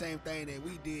doing the same thing that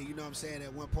we did, you know what I'm saying,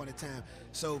 at one point in time.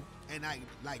 So, and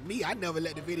like me, I never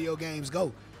let the video games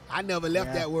go. I never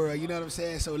left that world, you know what I'm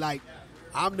saying? So like,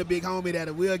 I'm the big homie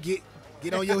that will get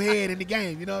on your head in the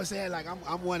game, you know what I'm saying? Like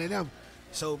I'm one of them.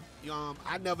 So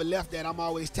I never left that. I'm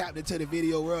always tapped into the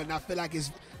video world, and I feel like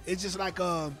it's just like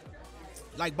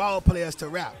ball players to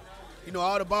rap. You know,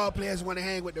 all the ball players want to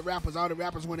hang with the rappers. All the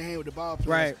rappers want to hang with the ball players.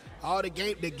 Right. All the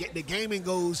gaming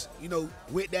goes, you know,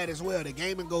 with that as well. The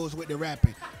gaming goes with the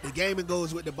rapping. The gaming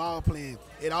goes with the ball playing.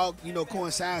 It all, you know,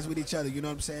 coincides with each other. You know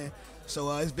what I'm saying?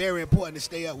 So it's very important to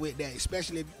stay up with that,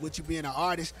 especially with you being an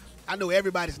artist. I know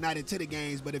everybody's not into the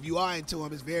games, but if you are into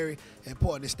them, it's very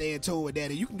important to stay in tune with that,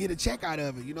 and you can get a check out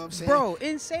of it. You know what I'm saying? Bro,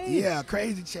 insane. Yeah,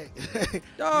 crazy check.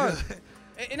 Dog.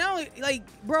 And I like,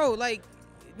 bro, like,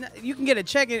 you can get a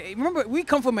check. Remember, we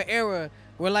come from an era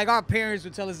where, like, our parents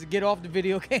would tell us to get off the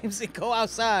video games and go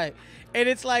outside. And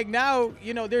it's like now,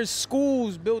 you know, there's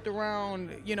schools built around,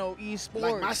 you know, esports.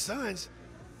 Like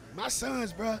my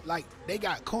sons, bro, like, they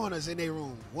got corners in their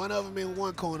room. One of them in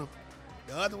one corner,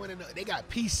 the other one they got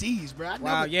PCs, bro.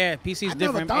 PCs different. I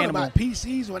never thought about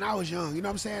PCs when I was young. You know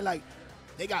what I'm saying? Like,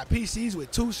 they got PCs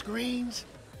with 2 screens.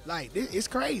 Like, it's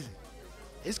crazy.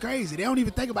 It's crazy. They don't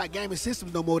even think about gaming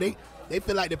systems no more. They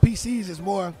feel like the PCs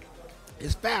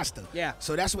is faster. Yeah.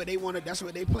 So that's what they want to. That's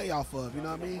what they play off of. You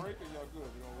know what I mean?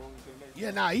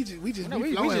 Yeah. Nah. We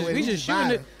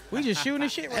just shooting the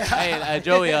shit right now. Hey,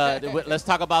 Joey. Let's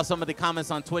talk about some of the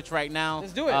comments on Twitch right now.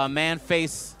 Let's do it.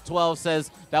 Manface12 says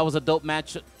that was a dope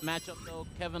matchup though.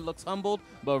 Kevin looks humbled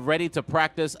but ready to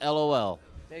practice. LOL.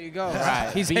 There you go.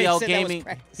 Right. VL Gaming.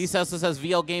 He says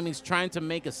VL Gaming's trying to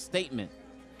make a statement.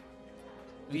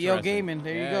 VL Gaming,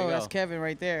 there you go. That's Kevin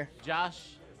right there.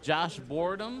 Josh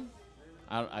Boredom,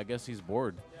 I guess he's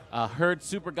bored. Heard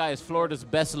Super Guy is Florida's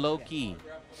best low key.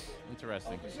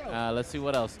 Interesting. Let's see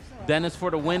what else. Dennis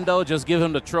for the window, just give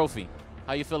him the trophy.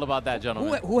 How you feel about that,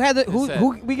 gentlemen? Who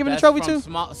we giving the trophy to?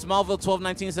 Smallville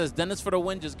 1219 says Dennis for the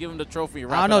win, just give him the trophy.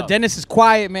 I don't know. Dennis is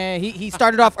quiet, man. He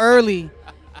started off early.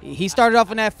 He started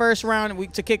off in that first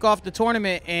round to kick off the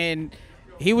tournament, and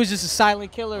he was just a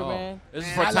silent killer, man. This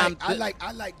is for Tom.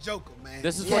 I like Joker, man.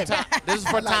 This is for Tom. This is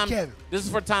for Tom. This is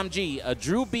for Tom G.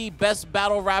 Drew B, best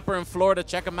battle rapper in Florida.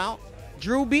 Check him out.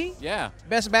 Drew B? Yeah.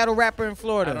 Best battle rapper in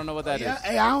Florida. I don't know what that is.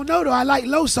 Hey, I don't know though. I like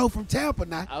Loso from Tampa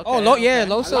now. Okay, yeah,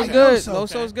 Loso's good.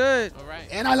 Loso's good. All right.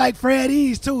 And I like Fred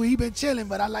Ease too. He been chilling,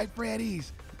 but I like Fred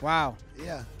Ease. Wow.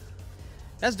 Yeah.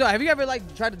 That's dope. Have you ever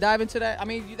like tried to dive into that? I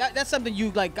mean, that's something you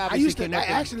like obviously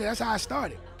actually that's how I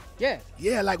started. Yeah.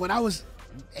 Yeah, like when I was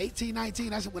 18,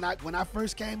 19, that's when I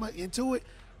first came into it.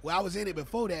 Well, I was in it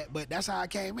before that, but that's how I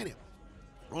came in it.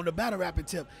 On the battle rapping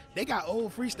tip, they got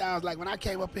old freestyles. Like when I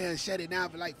came up here and shut it down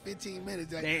for like 15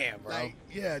 minutes. Like, damn, bro. Like,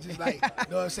 yeah, just like, you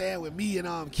know what I'm saying, with me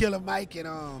and Killer Mike and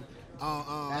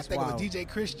I think it was DJ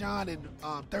Chris John and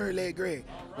Third Leg Greg.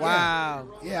 Wow.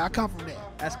 Yeah, I come from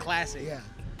that. That's classic. Yeah.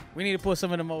 We need to put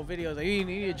some of them old videos. You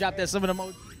need to drop some of them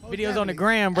old videos on the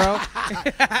gram, bro.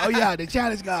 Oh yeah, the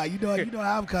challenge guy. You know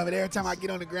how I'm coming. Every time I get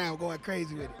on the ground, I'm going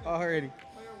crazy with it. Already.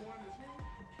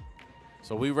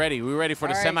 So we ready. We ready for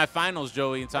the All right. semifinals,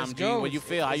 Joey and Tom G. What you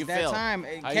feel? How you that feel? time.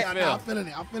 How you feel? I'm feeling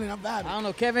it. I'm vibing. I don't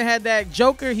know. Kevin had that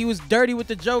Joker. He was dirty with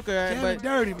the Joker. Kevin but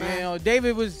dirty, man. You know,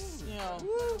 David was,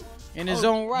 in his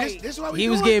own right. This what we he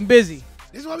was doing? getting busy.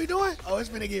 This is what we doing? Oh, it's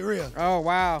finna get real. Oh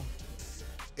wow.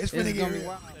 It's This finna is get gonna be real.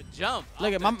 wild. The jump.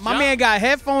 Look at The my jump. man got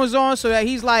headphones on so that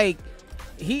he's like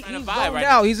he's in a zoned vibe right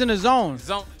out. now. He's in the zone.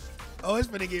 Oh, it's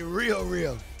finna get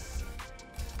real.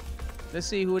 Let's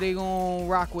see who they gonna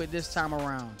rock with this time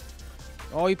around.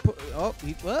 Oh, he put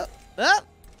up.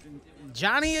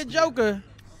 Johnny a Joker.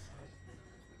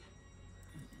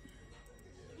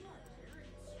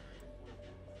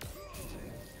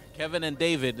 Kevin and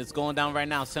David, it's going down right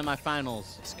now.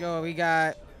 Semifinals. Let's go. We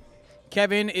got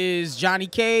Kevin is Johnny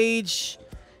Cage.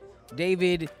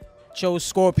 David chose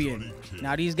Scorpion.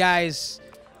 Now these guys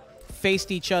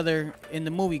faced each other in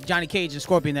the movie. Johnny Cage and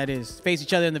Scorpion, that is, faced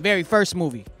each other in the very first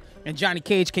movie, and Johnny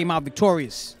Cage came out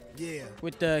victorious. Yeah.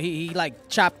 With the he like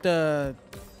chopped the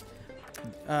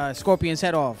Scorpion's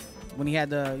head off when he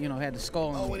had the had the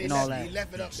skull Oh, when and all that. he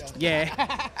left it up though. Yeah.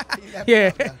 He left Yeah.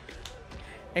 it up, though.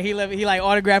 And he like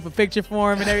autographed a picture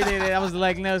for him and everything. That was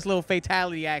like this little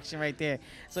fatality action right there.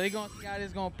 So how this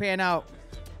is gonna pan out.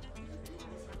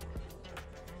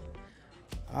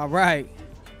 All right.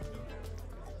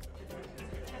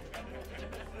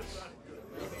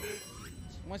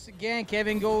 Once again,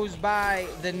 Kevin goes by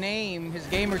the name, his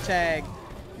gamer tag,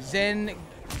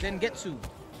 Zengetsu.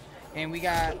 And we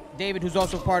got David, who's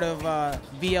also part of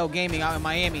VL Gaming out in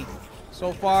Miami.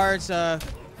 So far it's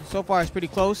pretty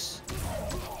close.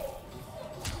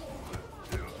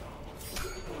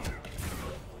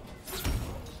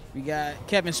 We got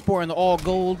Kevin sporting the all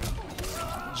gold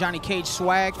Johnny Cage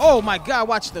swag. Oh my God,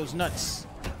 watch those nuts.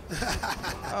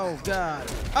 Oh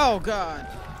God. Oh God.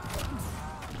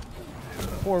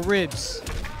 Poor ribs.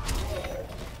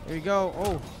 There we go.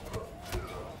 Oh.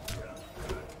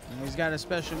 And he's got a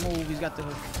special move. He's got the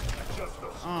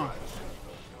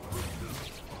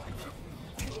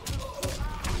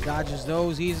dodges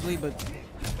those easily, but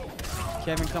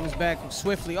Kevin comes back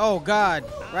swiftly. Oh God,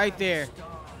 right there.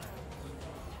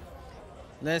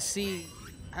 Let's see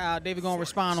how David gonna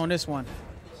respond on this one.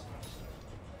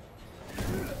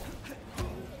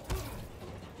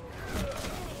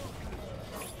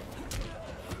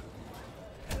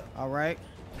 All right,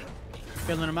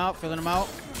 filling him out.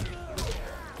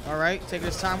 All right, taking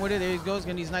his time with it. There he goes,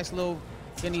 getting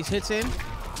these hits in.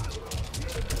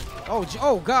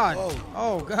 Oh God.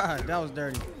 Oh God, that was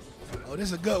dirty. Oh, this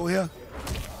is a good one here.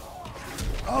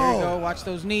 There you go. Watch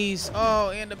those knees.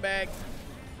 Oh, in the back.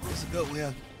 This is a good one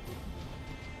here.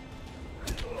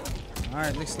 All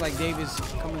right, looks like David's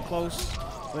coming close,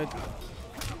 but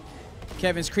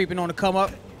Kevin's creeping on the come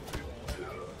up.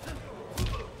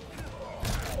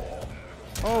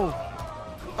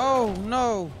 Oh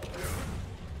no.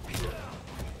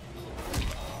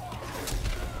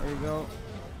 There you go.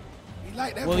 He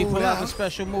like that Will he move pull out now. the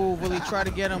special move? Will he try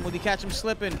to get him? Will he catch him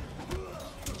slipping?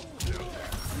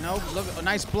 Nope. Look,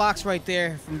 nice blocks right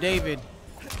there from David.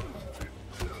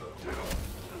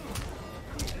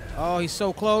 Oh, he's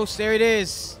so close. There it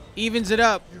is. Evens it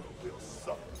up.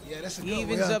 Yeah, that's a good one.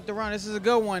 Evens up the run. This is a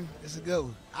good one. This is a good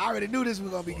one. I already knew this was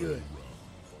gonna be good.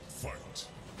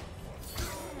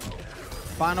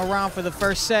 Final round for the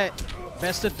first set.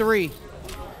 Best of 3.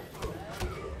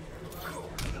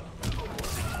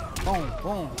 Boom,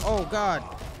 boom. Oh, God.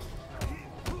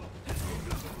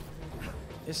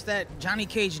 It's that Johnny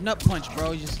Cage nut punch,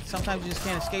 bro. Sometimes you just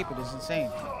can't escape it. It's insane.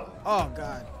 Oh,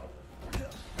 God.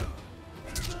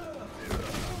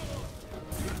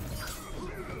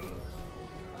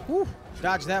 Whew.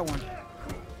 Dodge that one.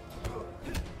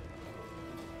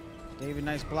 David,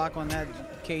 nice block on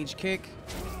that Cage kick.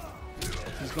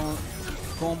 He's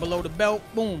going below the belt.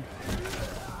 Boom.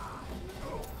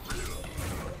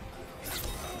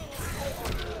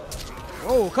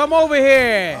 Oh, come over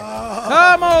here. Oh.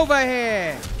 Come over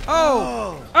here.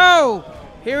 Oh.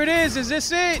 Here it is. Is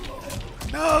this it?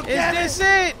 No, Is Kevin. this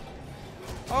it?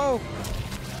 Oh.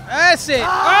 That's it.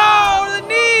 Oh, the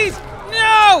knees.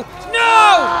 No.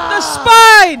 The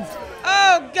spine.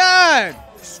 Oh, God.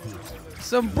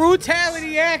 Some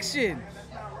brutality action.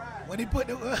 When he put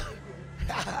the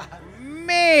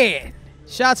Man.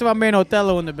 Shout out to my man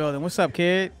Othello in the building. What's up,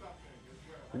 kid?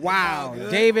 Wow.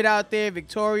 David out there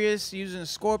victorious using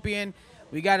Scorpion.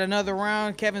 We got another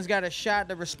round. Kevin's got a shot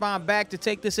to respond back to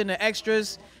take this into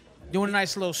extras. Doing a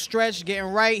nice little stretch,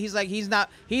 getting right. He's like, he's not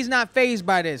fazed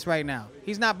by this right now.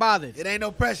 He's not bothered. It ain't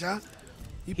no pressure, huh?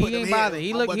 He ain't bothered.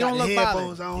 He don't look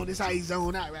headphones bothered. on. This how he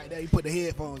zoned out right there. He put the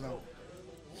headphones on.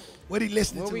 What he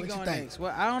listening to? Where we What going you think? next?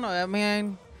 Well, I don't know,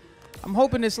 man. I'm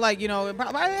hoping it's like, you know,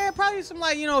 probably some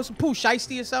like, you know, some Pooh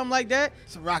Shiesty or something like that.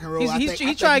 Some rock and roll.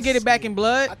 He's trying to get it back in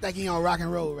blood. I think he on rock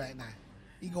and roll right now.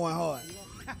 He going hard.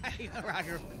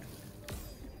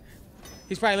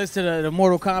 He's probably listening to the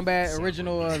Mortal Kombat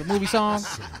original, the movie song.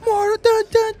 Mortal dun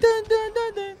dun dun dun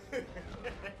dun dun.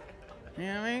 You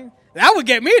know what I mean? That would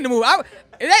get me in the movie.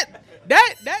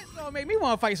 That song make me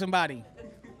want to fight somebody.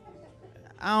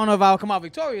 I don't know if I'll come out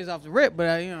victorious off the rip,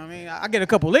 but you know what I mean? I get a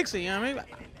couple licks in, you know what I mean?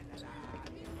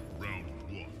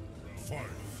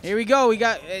 Here we go.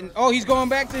 He's going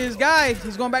back to his guy.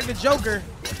 He's going back to Joker.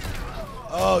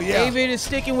 Oh, yeah. David is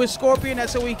sticking with Scorpion.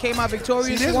 That's how he came out victorious.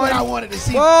 See, this is what I wanted to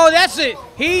see. Oh, that's it.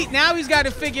 Now he's got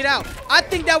it figured out. I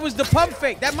think that was the pump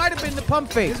fake. That might have been the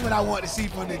pump fake. This is what I wanted to see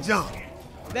from the jump.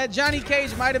 That Johnny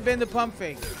Cage might have been the pump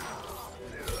fake.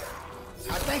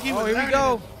 I think he was here we learning.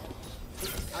 go.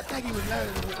 I think he was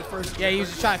learning with the first. Yeah, he was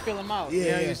just trying to fill him out.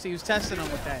 Yeah, You know, he was testing him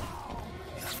with that.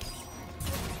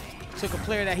 Took a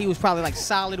player that he was probably like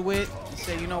solid with and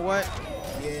said, you know what?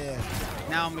 Yeah.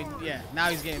 Now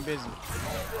he's getting busy.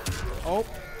 Oh,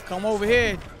 come over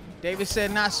here. David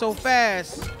said not so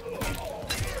fast.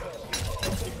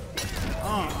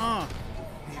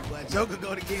 But Joker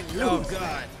go to get loose. Oh,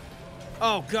 God.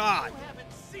 Oh, God.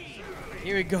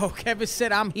 Here we go. Kevin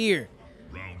said, I'm here.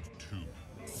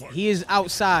 He is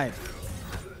outside.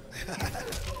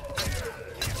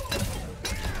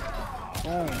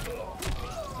 Boom.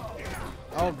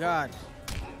 Oh, God.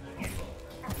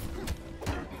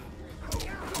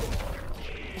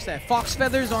 What's that, fox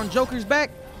feathers on Joker's back?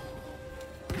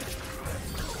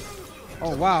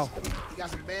 Oh, wow. He got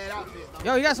some bad outfits.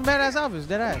 Yo, he got some badass outfits,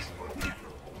 dead ass.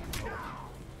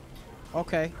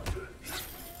 Okay.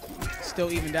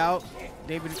 Still evened out.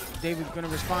 David's gonna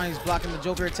respond. He's blocking the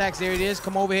Joker attacks. There it is.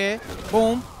 Come over here.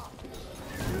 Boom.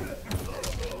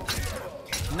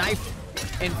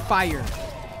 Knife and fire.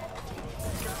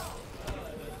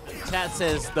 Chat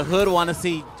says the hood want to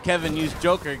see Kevin use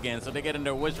Joker again, so they get in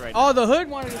their wish right now. Oh, the hood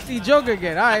wanted to see Joker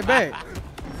again. All right, bet.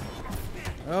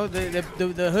 Oh,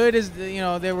 the hood is, you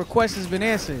know, their request has been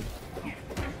answered.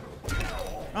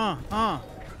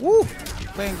 Woo.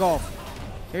 Playing golf.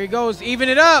 Here he goes. Even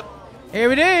it up. Here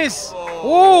it is.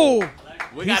 Woo.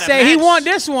 He said he want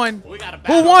this one.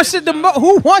 Who wants it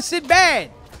who wants it bad?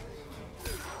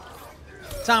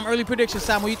 Tom, early predictions,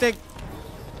 Tom. What do you think?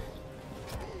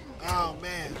 Oh,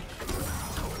 man.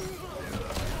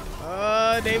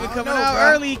 David coming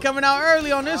out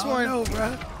early on this one. No,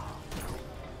 bro.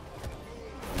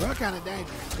 Bro, kind of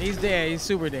dangerous. He's there. He's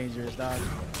super dangerous, dog.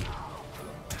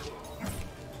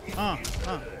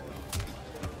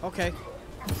 Okay.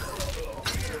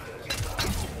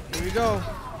 Here we go.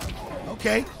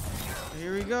 Okay.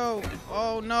 Here we go.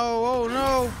 Oh, no. Oh,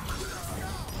 no.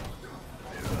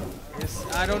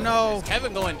 I don't know.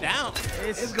 Kevin going down.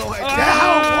 It's going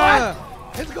down, boy.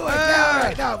 It's going down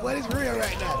right now, boy. It's real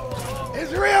right now.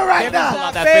 It's real right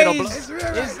now. It's real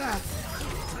right now.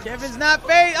 Kevin's not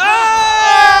phased. Oh!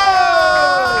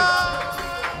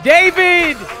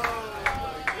 David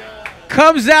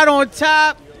comes out on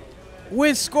top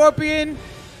with Scorpion.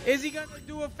 Is he going to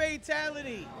do a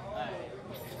fatality?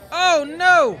 Oh,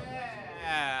 no.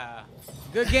 Yeah.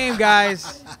 Good game,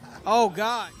 guys. Oh,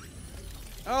 God.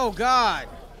 Oh, God.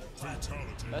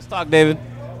 Let's talk, David.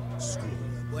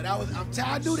 But I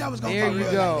knew that was going to There come you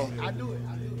real go. like that. I knew it.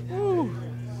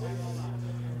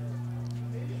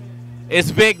 It's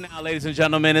big now, ladies and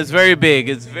gentlemen. It's very big.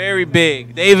 It's very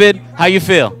big. David, how you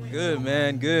feel? Good,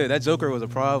 man. Good. That Joker was a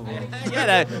problem.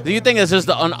 Yeah. Do you think it's just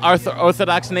the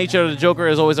unorthodox nature of the Joker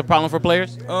is always a problem for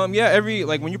players? Yeah.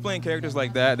 When you're playing characters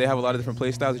like that, they have a lot of different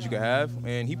play styles that you can have,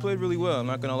 and he played really well. I'm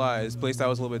not gonna lie. His play style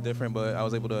was a little bit different, but I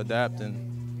was able to adapt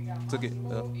and took it.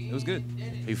 It was good.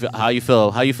 How you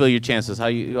feel? How you feel your chances? How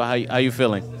you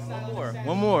feeling?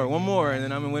 One more, and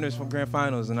then I'm in winners from grand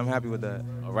finals, and I'm happy with that.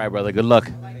 All right, brother. Good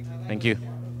luck. Thank you.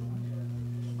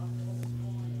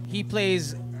 He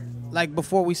plays, like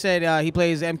before we said, he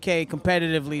plays MK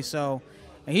competitively, so,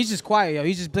 and he's just quiet, yo.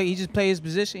 He just play his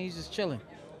position. He's just chilling.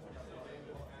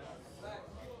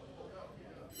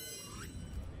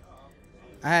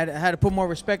 I had to put more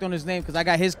respect on his name because I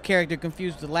got his character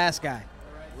confused with the last guy.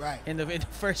 Right. In the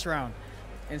first round.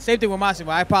 And same thing with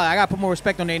Maximo. I got to put more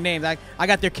respect on their names. I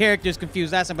got their characters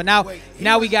confused last time, but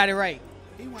now we got it right.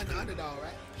 He wasn't the underdog,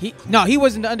 right? He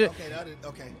wasn't the under. Okay,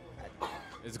 okay.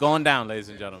 It's going down, ladies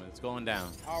and gentlemen. It's going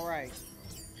down. All right.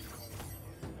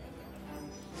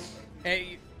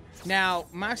 Hey, Now,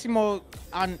 Maximo,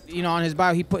 on on his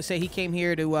bio, he said he came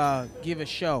here to give a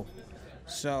show.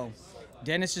 So,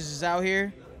 Dennis is out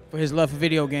here for his love for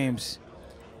video games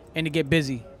and to get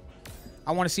busy.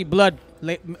 I want to see blood.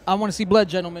 I want to see blood,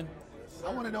 gentlemen.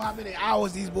 I want to know how many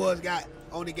hours these boys got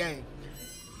on the game.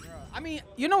 I mean,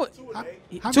 you know what?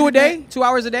 How 2 a many day? 2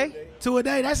 hours a day? 2 a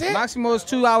day, that's it? Maximo's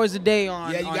 2 hours a day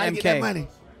on Yeah, you on gotta MK. get that money.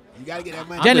 You gotta get that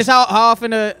money. Dennis, how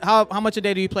often? How much a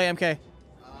day do you play MK?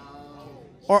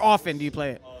 Or often do you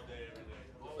play it?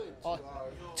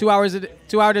 2 hours a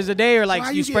 2 hours a day, or like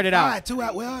So you spread it out? 2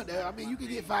 hours. Well, I mean, you can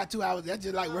get 2 hours. That's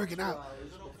just like working out.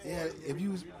 Yeah, if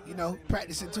you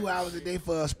practicing 2 hours a day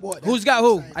for a sport. Who's got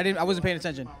who? I wasn't paying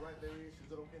attention.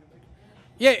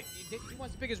 Yeah, he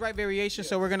wants to pick his right variation,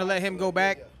 so we're gonna let him go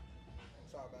back.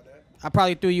 I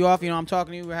probably threw you off. I'm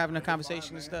talking to you. We're having a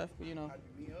conversation and stuff. But,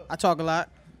 I talk a lot.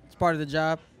 It's part of the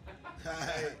job.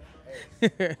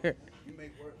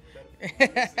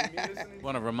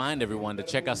 Want to remind everyone to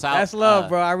check us out. That's love,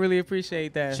 bro. I really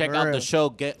appreciate that. Check for out real. the show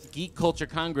Geek Culture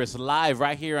Congress live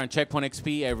right here on Checkpoint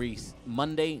XP every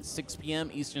Monday, 6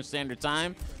 p.m. Eastern Standard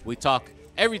Time. We talk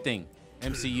everything.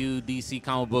 MCU, DC,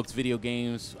 comic books, video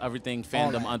games, everything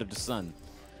fandom under the sun.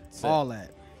 So, all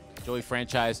that. Joey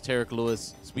Franchise, Tarek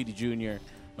Lewis, Speedy Jr.,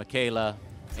 Michaela,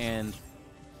 and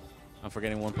I'm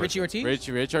forgetting one person. Richie Ortiz?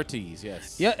 Rich Ortiz,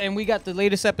 yes. Yeah, and we got the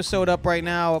latest episode up right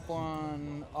now up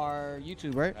on our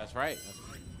YouTube, right? That's right.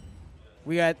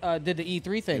 We got did the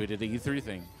E3 thing. We did the E3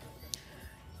 thing.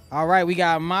 All right, we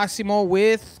got Maximo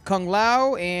with Kung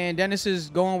Lao, and Dennis is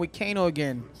going with Kano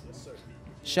again.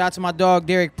 Shout out to my dog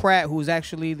Derek Pratt, who's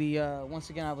actually the once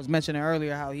again I was mentioning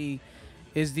earlier how he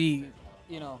is the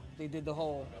they did the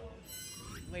whole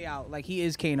layout like he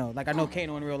is Kano. Like I know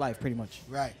Kano in real life pretty much.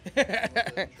 Right.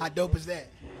 How dope is that?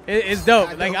 It's dope.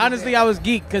 How Like dope is honestly, that? I was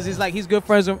geeked because it's like he's good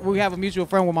friends. We have a mutual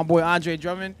friend with my boy Andre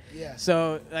Drummond. Yeah.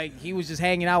 So like he was just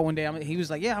hanging out one day. He was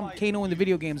like, "Yeah, I'm Kano in the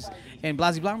video games," and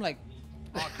blah blah blah. I'm like,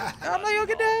 yo,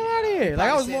 get the hell out of here.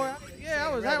 Like I was more. Yeah,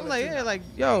 I'm like, yeah, like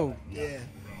yo. Yeah.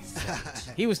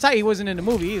 He was tight. He wasn't in the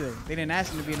movie either. They didn't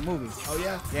ask him to be in the movie. Oh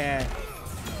yeah. Yeah.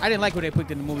 I didn't like what they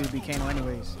picked in the movie to be Kano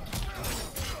anyways.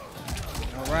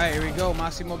 All right, here we go.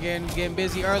 Maximo getting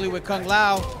busy early with Kung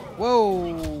Lao.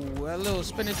 Whoa, that little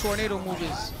spinning tornado move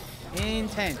is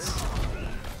intense.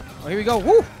 Oh, here we go.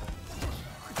 Woo!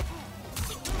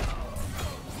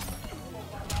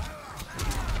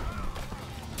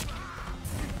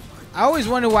 I always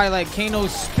wonder why like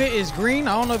Kano's spit is green.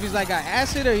 I don't know if he's like got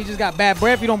acid or he just got bad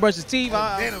breath. He don't brush his teeth.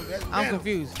 Venom, I'm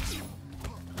confused.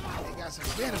 They got some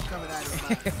venom coming out of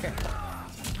his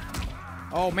mouth.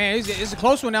 Oh man, it's a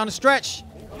close one down the stretch.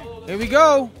 Here we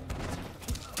go.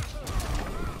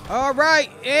 All right,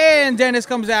 and Dennis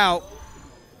comes out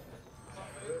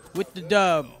with the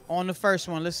dub on the first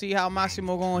one. Let's see how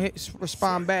Maximo gonna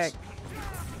respond back.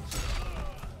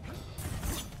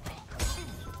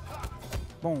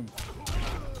 Boom.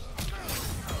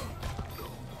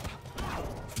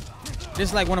 This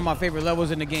is like one of my favorite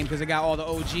levels in the game because it got all the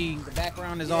OG. The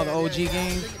background is all the OG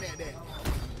games. Looking at that.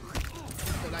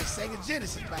 Like Sega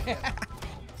Genesis back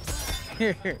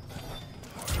there.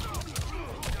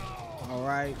 All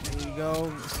right, there you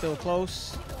go. Still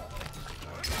close.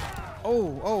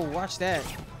 Oh, watch that.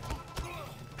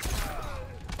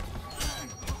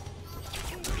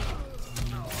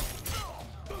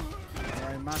 All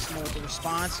right, Maximo with the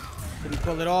response. Did he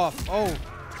pull it off?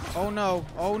 Oh no.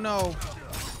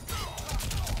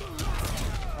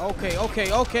 Okay.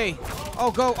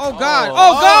 Oh, go. Oh, God.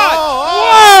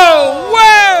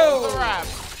 Whoa.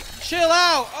 Chill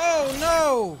out. Oh,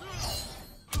 no.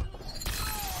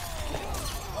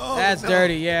 Oh, That's no.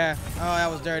 dirty, yeah. Oh,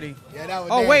 that was dirty. Yeah, that was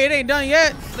Oh, nasty. wait, it ain't done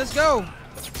yet. Let's go.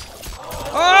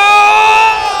 Oh!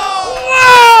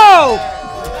 Whoa!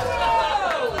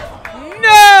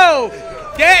 No!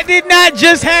 That did not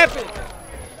just happen.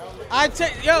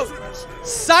 Yo,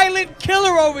 silent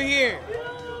killer over here.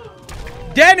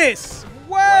 Dennis.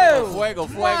 Whoa! Fuego.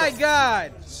 My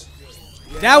God.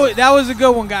 That was a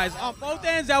good one, guys. On both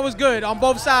ends, that was good. On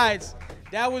both sides,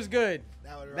 that was good.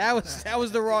 That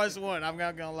was the rawest one. I'm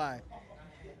not gonna lie.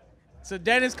 So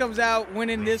Dennis comes out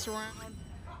winning this round,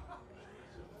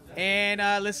 and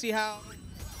let's see how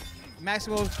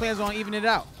Maximo plans on evening it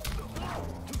out.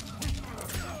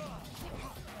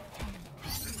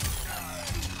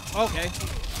 Okay.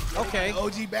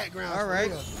 OG background. All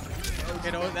right. OG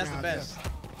You know, that's the background, best.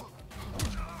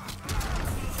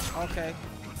 Okay.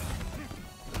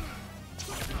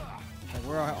 Like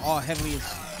we're all heavily,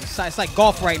 it's like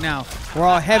golf right now. We're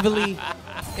all heavily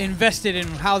invested in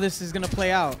how this is going to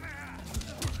play out.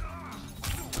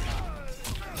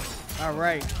 All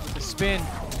right, with the spin.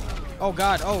 Oh,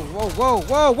 God. Oh, whoa, whoa,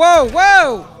 whoa, whoa,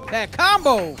 whoa. That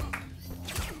combo.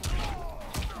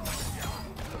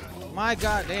 My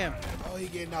God, damn. Oh, he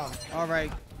getting off. All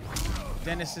right.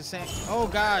 Dennis is saying, oh,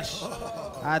 gosh.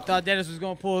 I thought Dennis was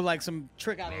going to pull, like, some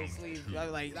trick out of his sleeve.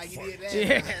 Like he did that.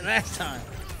 Yeah, last time.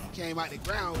 He came out the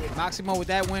ground with it. Maximo with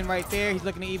that win right there. He's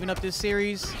looking to even up this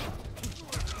series.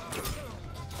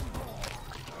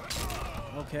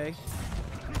 Okay.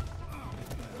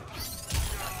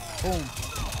 Boom.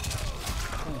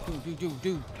 Boom,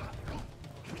 do.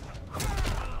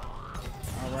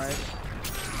 All right.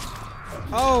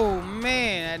 Oh,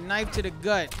 man, that knife to the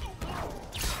gut.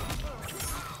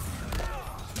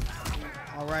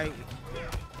 All right.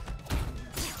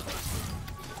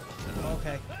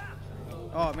 Okay.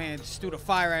 Oh, man, just threw the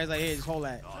fire eyes like, here, just hold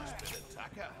that.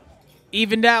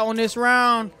 Evened out on this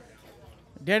round.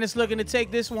 Dennis looking to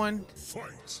take this one.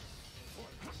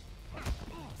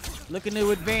 Looking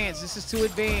to advance. This is to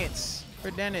advance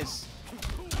for Dennis.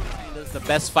 This is the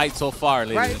best fight so far,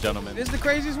 ladies and gentlemen. This is the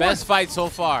craziest best fight so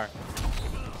far.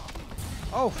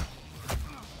 Oh.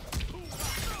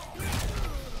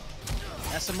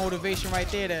 That's some motivation right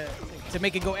there to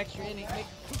make it go extra inning,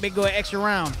 make it go an extra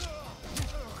round.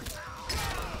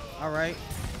 All right.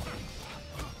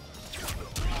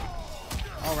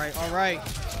 All right, all right.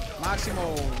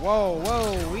 Maximo,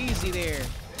 whoa, easy there.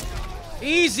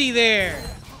 Easy there.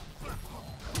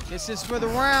 This is for the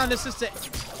round. This is the...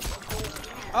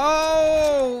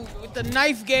 Oh, with the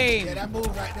knife game. Yeah, that move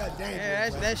right there,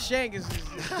 dangerous. Yeah, that shank is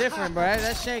different, bro.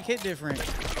 That shank hit different.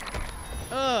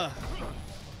 Ugh.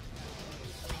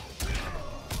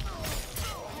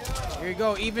 Here we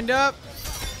go, evened up.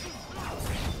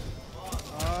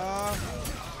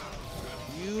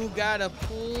 You gotta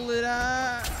pull it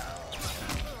out.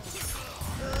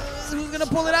 Who's gonna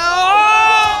pull it out?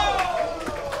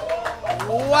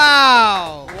 Oh!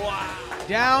 Wow.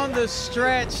 Down the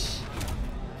stretch.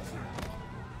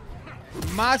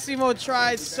 Maximo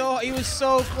tried he was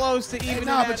so close to even.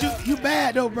 Nah, but you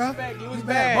bad though, bro. You was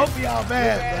bad. Both of y'all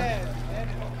bad,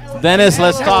 bro. Dennis,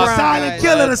 let's talk. The silent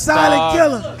killer, the silent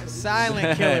killer.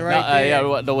 Silent killer right there.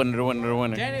 Yeah, the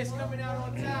winner. Dennis coming out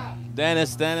on top.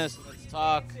 Dennis, let's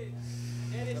talk.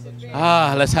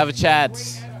 Let's have a chat.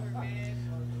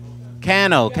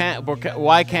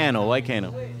 Why Kano?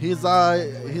 He's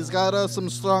got some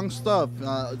strong stuff.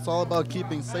 It's all about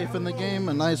keeping safe in the game,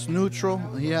 a nice neutral.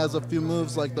 He has a few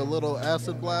moves like the little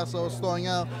acid blast I was throwing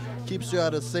out. Keeps you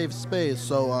at a safe space.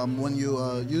 So when you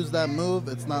use that move,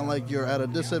 it's not like you're at a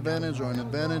disadvantage or an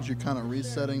advantage. You're kind of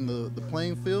resetting the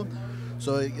playing field.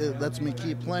 So it lets me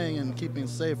keep playing and keeping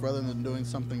safe rather than doing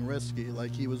something risky.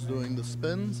 Like he was doing the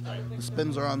spins. The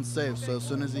spins are unsafe. So as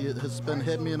soon as his spin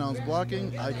hit me and I was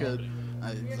blocking,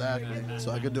 exactly.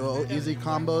 So I could do an easy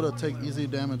combo to take easy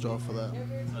damage off of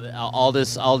that. All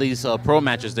these pro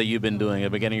matches that you've been doing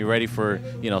have been getting you ready for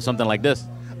something like this.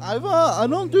 I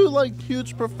don't do like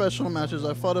huge professional matches.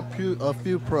 I fought a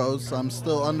few pros. I'm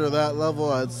still under that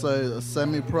level. I'd say a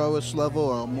semi-pro-ish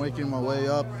level. I'm waking my way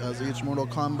up as each Mortal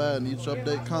Kombat and each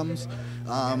update comes.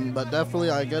 But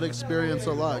definitely I get experience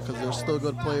a lot because there's still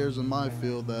good players in my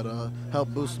field that help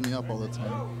boost me up all the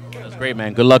time. That's great,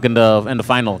 man. Good luck in the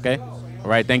final. Okay. All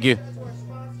right. Thank you.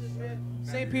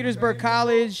 St. Petersburg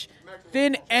College,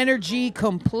 Thin Energy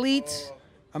Complete,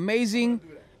 amazing.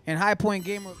 And High Point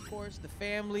Gamer, of course, the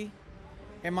family.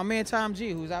 And my man Tom G,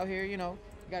 who's out here,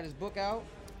 got his book out.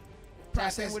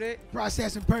 Tap in with it.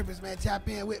 Process and Purpose, man. Tap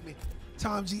in with me.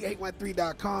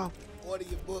 TomG813.com. Order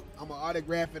your book. I'm going to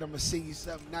autograph it. I'm going to sing you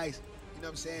something nice. You know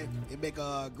what I'm saying? It make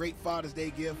a great Father's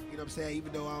Day gift. You know what I'm saying?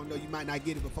 Even though I don't know, you might not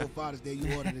get it before Father's Day.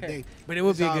 You order today. But it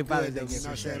would be a good Father's Day gift. You know what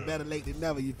I'm saying? Better late than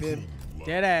never. You feel me?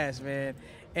 Dead ass, man.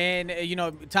 And,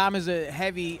 Tom is a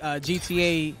heavy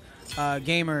GTA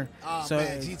gamer. Oh, so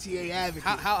man, GTA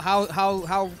advocate.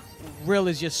 How real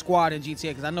is your squad in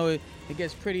GTA? Because I know it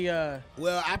gets pretty.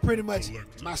 Well, I pretty much,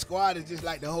 my squad is just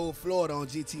like the whole Florida on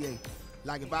GTA.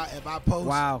 Like if I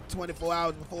post 24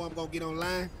 hours before I'm gonna get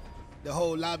online, the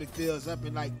whole lobby fills up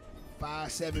in like 5,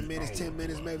 7 minutes, 10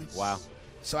 minutes maybe. Wow.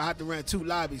 So I have to run 2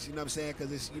 lobbies. You know what I'm saying?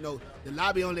 Because it's the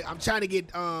lobby only. I'm trying to get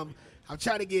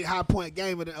High Point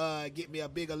Gamer to get me a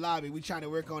bigger lobby. We trying to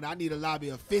work on it. I need a lobby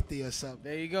of 50 or something.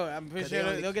 There you go. I'm pretty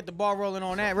sure they'll get the ball rolling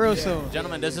on that real soon.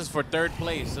 Gentlemen, this is for 3rd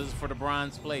place. This is for the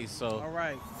bronze place. So. All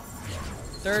right.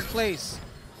 3rd place.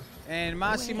 And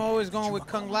Maximo is going with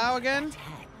Kung Lao again.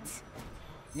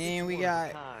 And we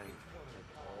got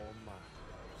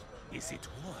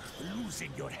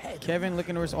Kevin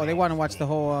looking to they want to watch the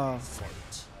whole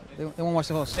they want to watch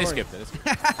the whole story. They skipped it.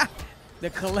 The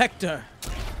Collector.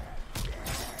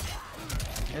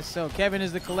 Yes, so Kevin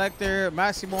is the collector.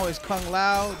 Maximo is Kung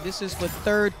Lao. This is for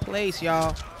 3rd place,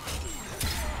 y'all.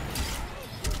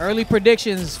 Early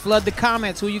predictions. Flood the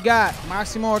comments. Who you got?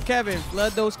 Maximo or Kevin?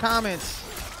 Flood those comments.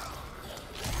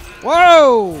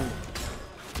 Whoa!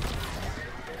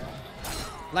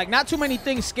 Like, not too many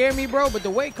things scare me, bro, but the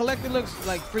way collector looks,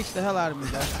 like, freaks the hell out of me,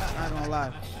 bro. Not gonna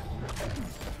lie.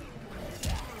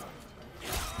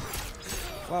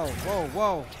 Whoa, whoa,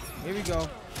 whoa. Here we go.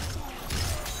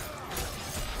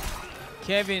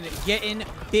 Kevin getting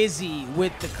busy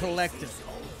with the collector.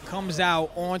 Comes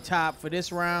out on top for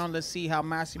this round. Let's see how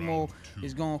Maximo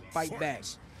is going to fight back.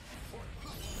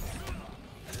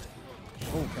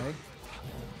 Okay.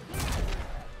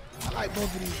 I like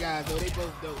both of these guys, though. They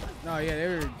both dope. No, yeah,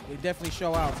 they definitely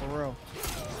show out for real.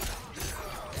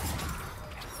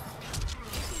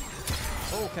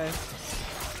 Okay.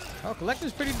 Oh,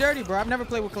 collector's pretty dirty, bro. I've never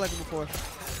played with collector before.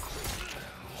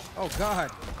 Oh,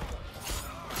 God.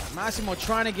 Maximo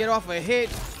trying to get off a hit.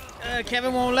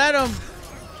 Kevin won't let him.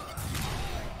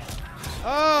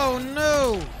 Oh,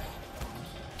 no.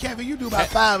 Kevin, you do about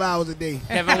 5 hours a day.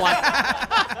 Kevin want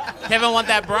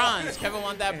that bronze. Kevin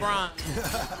want that bronze.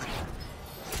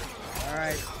 All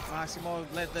right, Maximo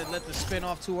let the spin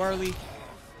off too early.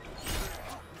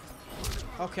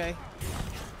 Okay.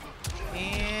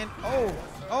 And oh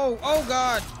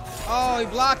God. Oh, he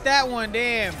blocked that one.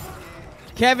 Damn.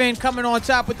 Kevin coming on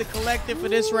top with the collector for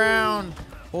this round.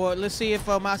 Or let's see if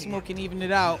Maximo can even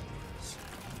it out.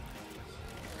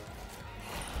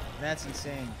 That's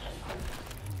insane.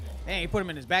 Dang, he put him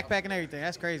in his backpack and everything.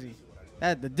 That's crazy.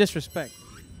 That the disrespect.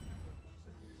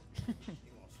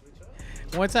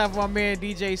 One time for my man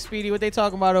DJ Speedy. What they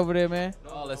talking about over there, man?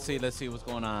 Oh, let's see what's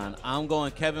going on. I'm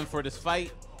going Kevin for this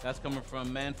fight. That's coming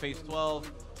from Manface12.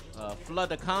 Flood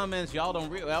the comments. Y'all don't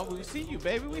we see you,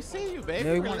 baby. We see you, baby.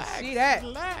 Yeah, we want to see that.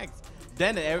 Relax.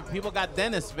 Dennis. People got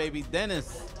Dennis, baby.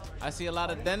 Dennis. I see a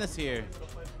lot of Dennis here.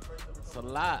 It's a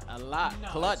lot. No,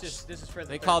 Clutch. This is for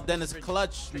They called Dennis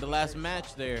Clutch in the last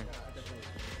match there.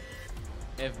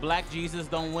 If Black Jesus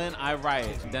don't win, I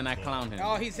riot. Then I clown him.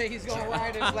 Oh, he said he's going to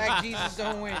riot if Black Jesus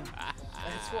don't win.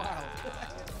 That's wild.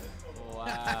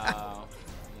 Wow.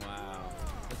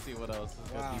 Let's see what else.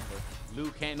 Let's go deeper.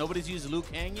 Liu Kang. Nobody's used Liu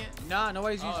Kang yet? Nah,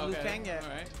 nobody's used Liu okay. Kang yet. All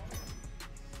right.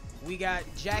 We got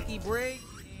Jackie Briggs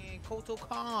and Koto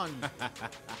Khan.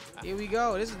 Here we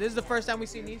go. This is the first time we've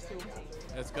seen these two.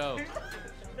 Let's go.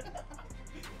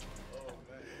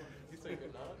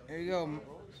 Here you go.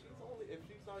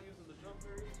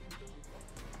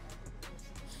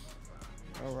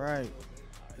 All right.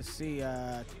 Let's see.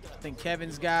 I think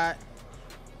Kevin's got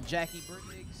Jackie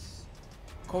Briggs,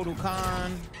 Koto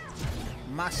Khan,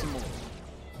 Maximo.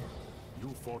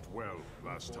 You fought well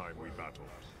last time we battled.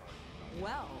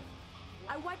 Well,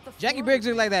 I wiped the Jackie floor Briggs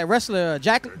looked like that wrestler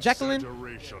Jacqueline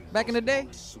Exaggeration back in the day.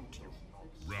 does not suit you.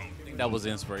 I think that was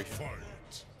the inspiration.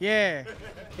 Yeah.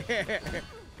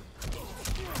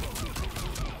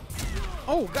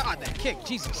 Oh God, that kick,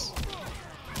 Jesus.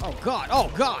 Oh God,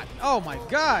 oh God, oh my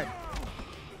God.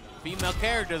 Female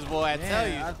characters, boy, I tell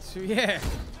you. Yeah.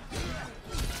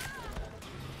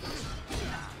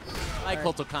 I like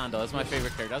Koto Khan, though. That's my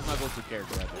favorite character. That's my go-to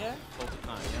character right there. Yeah? Koto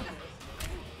Khan, yeah.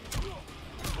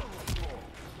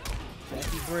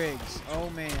 Jackie Briggs. Oh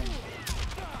man.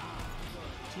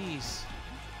 Jeez.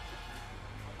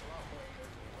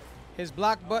 His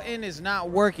block button is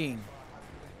not working.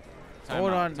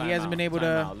 Hold on, he hasn't been able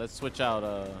to. Let's switch out.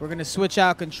 We're gonna switch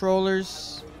out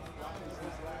controllers.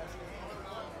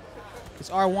 It's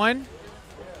R1.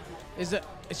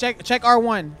 Check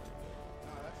R1.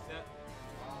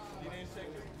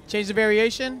 Change the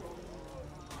variation.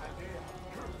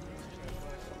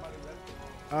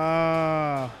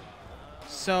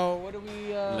 So what do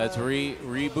we? Let's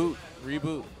reboot,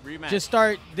 rematch. Just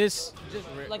start this, just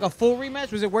like a full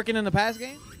rematch. Was it working in the past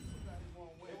game?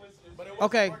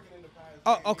 Okay.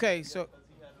 Oh, okay. So.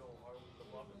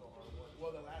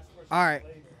 All right.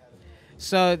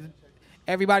 So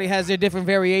everybody has their different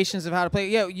variations of how to play.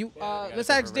 Yeah, you.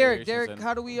 Let's ask Derek. Derek,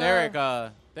 how do we? Derek.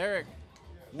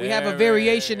 We have a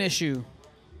variation issue.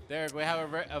 Derek, we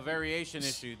have a variation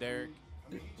issue. Derek,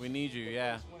 we need you.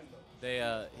 Yeah.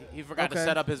 He forgot to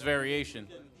set up his variation.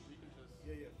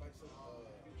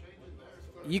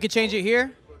 You can change it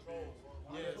here.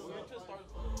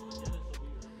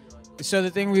 So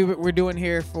the thing we're doing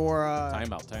here for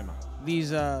Timeout. These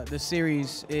the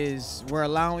series is we're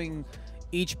allowing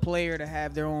each player to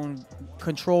have their own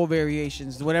control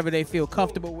variations, whatever they feel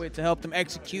comfortable with, to help them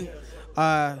execute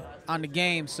on the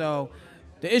game. So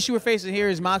the issue we're facing here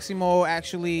is Maximo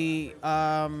actually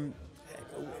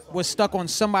was stuck on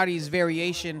somebody's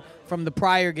variation from the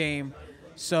prior game.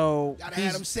 So Gotta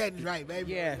have them settings right,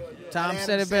 baby. Yeah, Gotta Tom have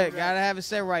said them it back. set Gotta have it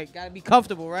set right. Gotta be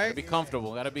comfortable, right? Gotta be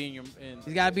comfortable. Gotta be in your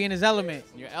He's gotta be in his element.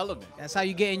 your element. That's how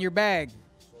you get in your bag.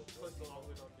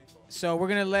 So we're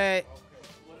gonna let.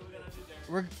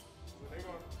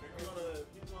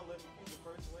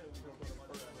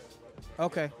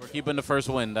 Okay. We're keeping the first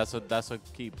win. That's a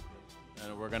keep,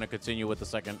 and we're gonna continue with the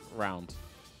second round,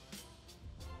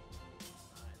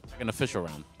 an official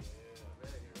round.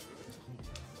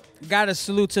 Gotta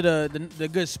salute to the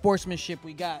good sportsmanship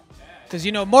we got, cause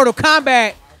you know Mortal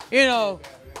Kombat, you know,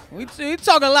 we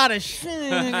talk a lot of shit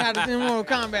in Mortal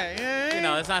Kombat. Yeah. You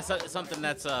know, it's not something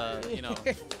that's you know,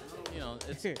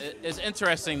 it's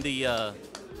interesting the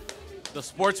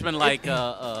sportsman-like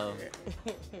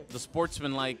the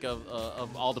sportsman-like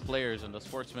of all the players and the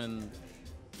sportsman,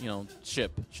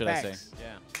 ship, should Facts. I say?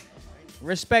 Yeah.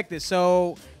 Respect it.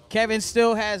 So Kevin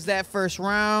still has that first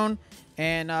round,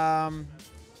 and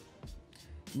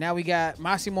now we got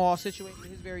Maximo all situated with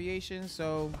his variations.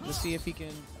 So let's see if he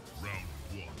can.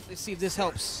 Let's see if this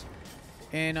helps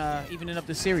and evening up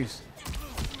the series.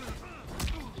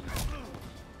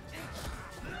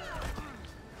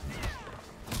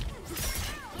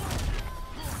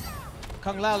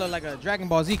 Kung Lao look like a Dragon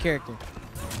Ball Z character.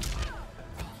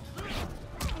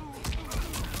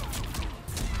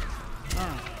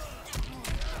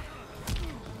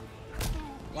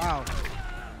 Wow.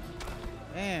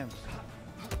 Damn.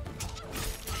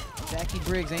 Jackie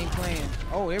Briggs ain't playing.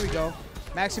 Oh, here we go.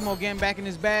 Maximo getting back in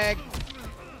his bag.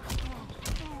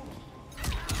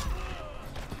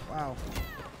 Wow.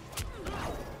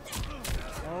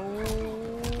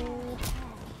 Oh.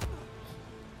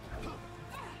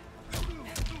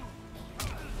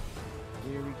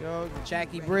 Here we go.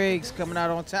 Jackie Briggs coming out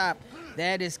on top.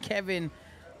 That is Kevin.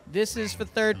 This is for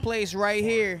third place right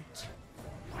here.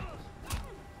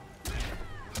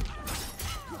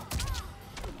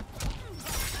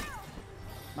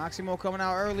 Maximo coming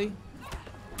out early.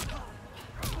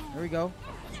 There we go.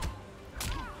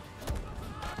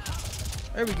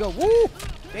 There we go. Woo!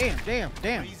 Damn, damn,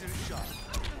 damn.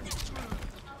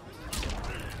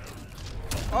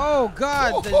 Oh,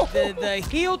 God. The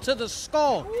heel to the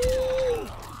skull. There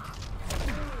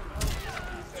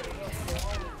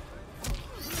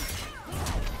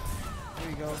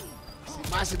we go. See,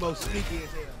 Maximo sneaky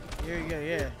as hell. Here you go,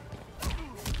 yeah.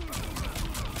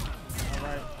 All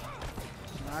right.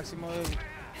 Maximo is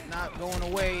not going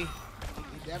away.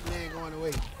 He definitely ain't going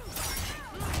away.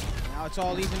 Now it's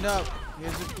all evened up.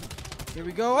 Here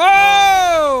we go.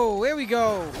 Oh! Here we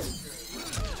go.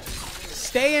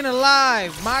 Staying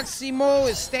alive. Maximo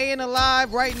is staying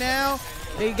alive right now.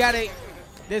 They got to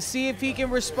let's see if he can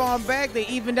respond back. They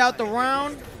evened out the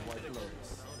round.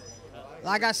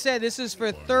 Like I said, this is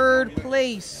for third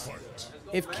place.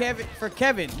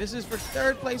 Kevin. This is for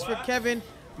third place for Kevin.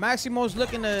 Maximo's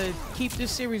looking to keep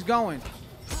this series going.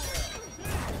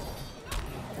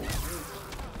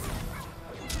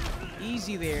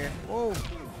 Easy there. Whoa.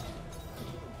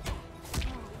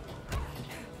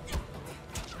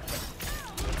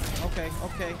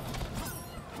 Okay.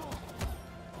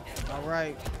 All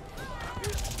right.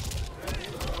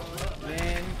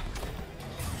 Man.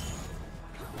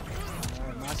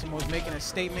 Maximo's making a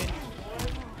statement.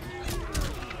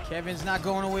 Kevin's not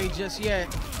going away just yet.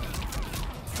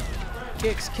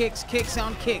 Kicks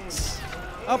on kicks.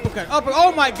 Uppercut.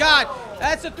 Oh my God.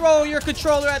 That's a throw your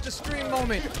controller at the screen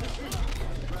moment.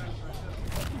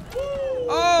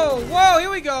 Oh, whoa, here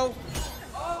we go.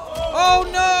 Oh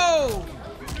no.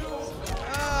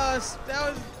 Oh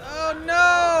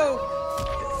no.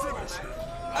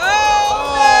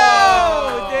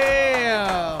 Oh no.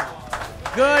 Damn.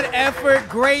 Good effort.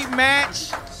 Great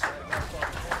match.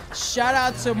 Shout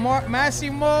out to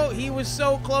Maximo. He was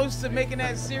so close to making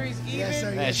that series even. Yes,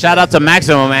 sir. Man, shout out to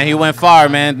Maximo, man. He went far,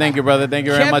 man. Thank you, brother. Thank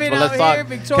you very much. But let's talk.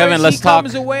 Kevin, let's talk.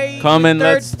 Come in,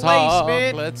 let's talk.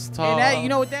 Let's talk. And that, you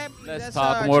know what that? Let's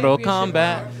talk Mortal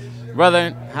Kombat.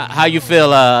 Brother, how you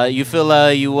feel? You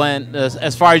feel you went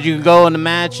as far as you could go in the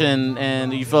match,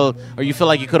 and you feel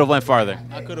like you could have went farther?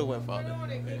 I could have went farther,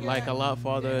 like a lot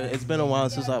farther. It's been a while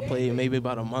since I played, maybe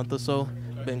about a month or so.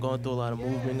 Been going through a lot of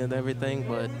movement and everything,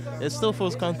 but it still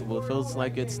feels comfortable. It feels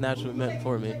like it's naturally meant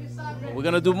for me. We're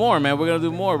gonna do more, man. We're gonna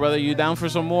do more, brother. You down for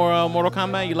some more Mortal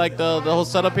Kombat? You like the whole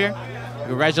setup here?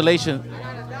 Congratulations.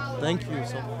 Thank you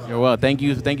so much. You're well. Thank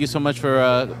you so much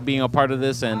for being a part of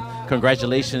this, and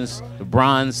congratulations, the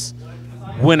bronze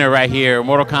winner right here,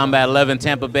 Mortal Kombat 11,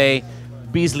 Tampa Bay,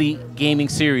 Beasley Gaming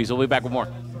Series. We'll be back with more.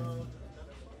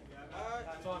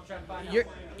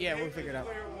 Yeah, we'll figure it out.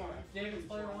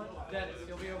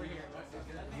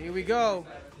 Here we go.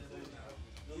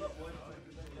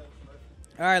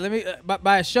 All right, let me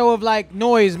by a show of like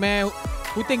noise, man.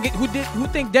 Who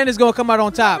think Dennis gonna come out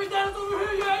on top?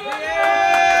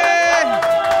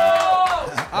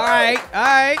 All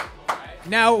right.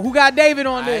 Now, who got David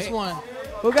on this one?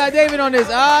 Who got David on this?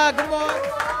 Ah, come on.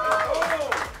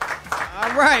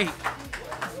 All right.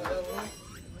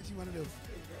 What you want to do?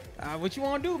 What you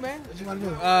want to do, man? What you want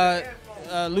to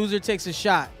do? Loser takes a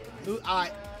shot. All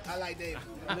right. I like David.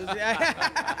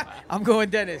 I'm going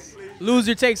Dennis.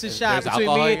 Loser takes a shot There's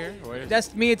between me.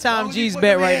 That's me and Tom G's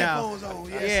bet right now.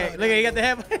 Yeah, look, he got the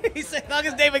headphones. He said, as long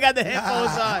as David got the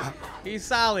headphones on, he's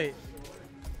solid.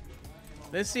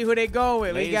 Let's see who they go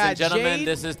with. Ladies we got and gentlemen, Jade.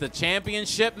 this is the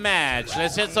championship match.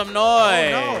 Let's hit some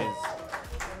noise. Oh,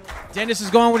 no. Dennis is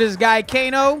going with his guy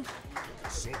Kano.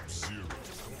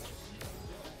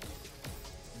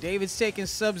 David's taking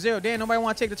Sub-Zero. Damn, nobody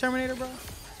want to take the Terminator, bro?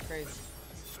 Crazy.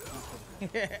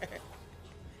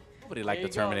 Nobody like the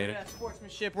Terminator. That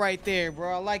sportsmanship right there,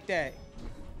 bro. I like that.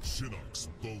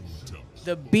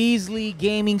 The Beasley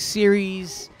Gaming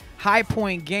Series High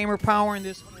Point Gamer Power in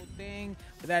this whole thing.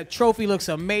 That trophy looks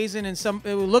amazing, and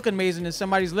it will look amazing in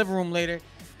somebody's living room later.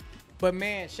 But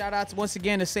man, shout out to once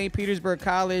again to St. Petersburg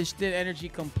College. Did Energy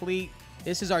complete.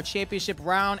 This is our championship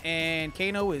round, and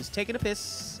Kano is taking a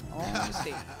piss on the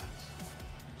stage.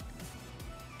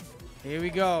 Here we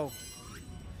go.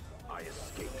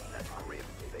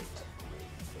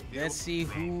 Let's see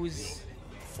who's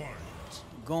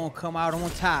gonna come out on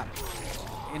top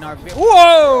in our.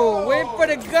 Whoa! Went for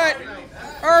the gut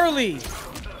early.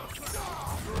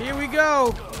 Here we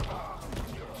go.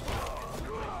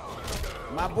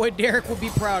 My boy Derek will be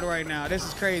proud right now. This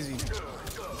is crazy.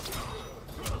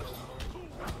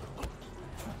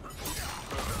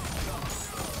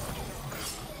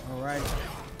 All right.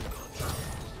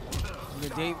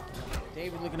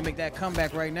 David looking to make that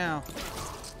comeback right now.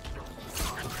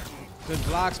 Good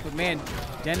blocks, but man,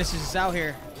 Dennis is out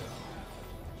here.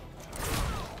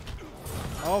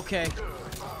 Okay.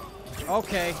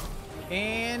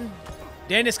 And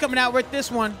Dennis coming out with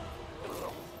this one.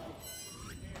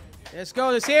 Let's go.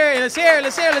 Let's hear it.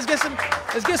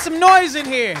 Let's get some noise in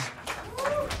here.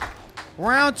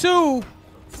 Round 2.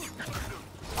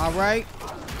 All right.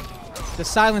 The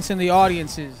silence in the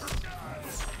audience is.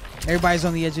 Everybody's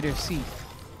on the edge of their seat.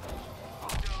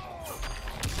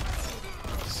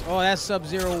 Oh, that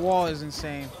Sub-Zero wall is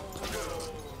insane.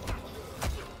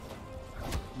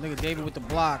 Look at David with the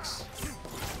blocks.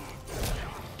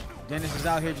 Dennis is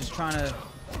out here just trying to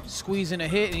squeeze in a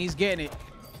hit, and he's getting it.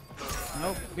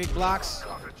 Nope, big blocks.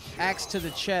 Axe to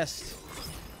the chest.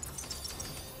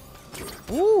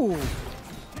 Ooh.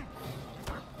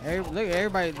 Look at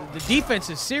everybody. The defense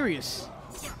is serious.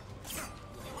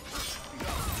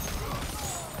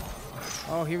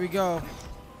 Oh, here we go.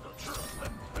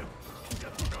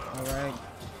 All right.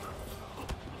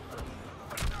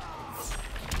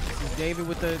 This is David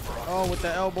with the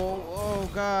elbow. Oh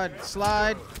God,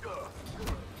 slide.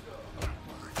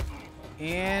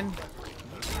 And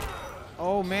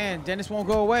oh man, Dennis won't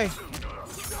go away.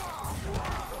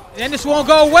 Dennis won't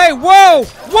go away. Whoa!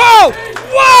 Whoa!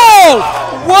 Whoa!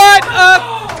 What a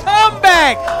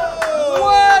comeback!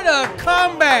 What a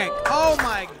comeback! Oh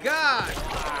my God!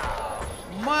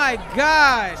 My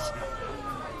God!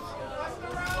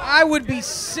 I would be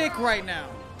sick right now.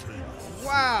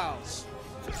 Wow.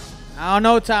 I don't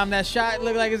know, Tom. That shot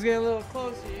looked like it's getting a little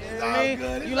closer. You know what I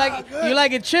mean? You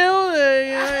like it chill?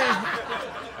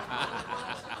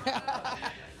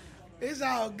 It's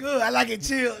all good. I like it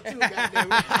chill too. Goddamn.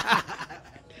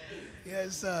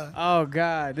 Yes, sir. Oh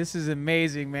God, this is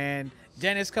amazing, man.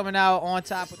 Dennis coming out on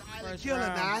top of the first round.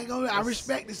 I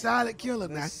respect the silent killer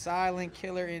now. Silent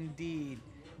killer indeed.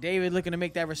 David looking to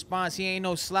make that response. He ain't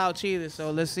no slouch either,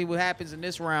 so let's see what happens in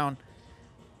this round.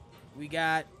 We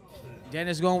got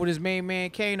Dennis going with his main man,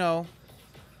 Kano.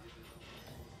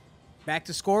 Back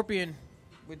to Scorpion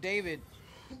with David.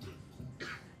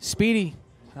 Speedy,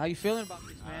 how you feeling about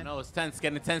this, man? I know it's tense,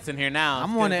 getting tense in here now.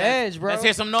 I'm on the edge, bro. Let's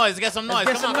hear some noise. Get some noise.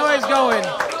 Let's get some noise going.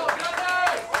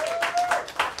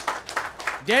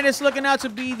 Dennis looking out to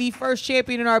be the first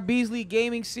champion in our Beasley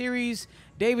Gaming Series.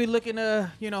 David looking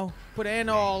to, put an end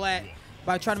to all that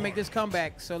by trying to make this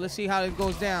comeback. So let's see how it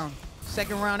goes down.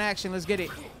 Second round action. Let's get it.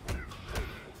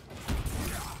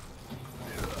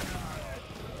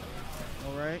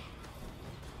 All right.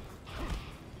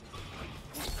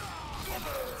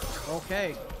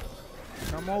 Okay.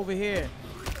 Come over here.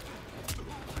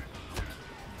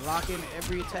 Blocking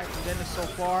every attack from Dennis so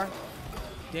far.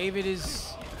 David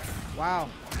is, wow.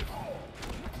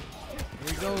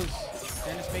 Here he goes.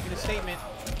 Dennis making a statement.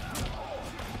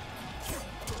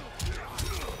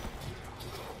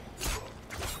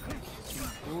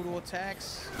 Brutal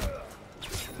attacks. Here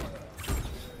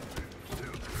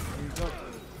we go.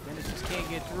 Dennis just can't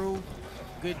get through.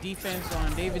 Good defense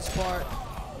on David's part.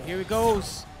 Here he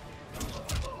goes.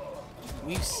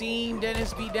 We've seen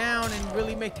Dennis be down and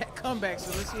really make that comeback,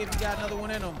 so let's see if he got another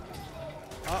one in him.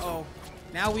 Uh-oh.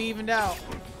 Now we evened out.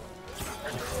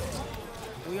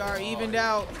 We are evened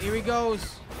out. Here he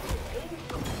goes.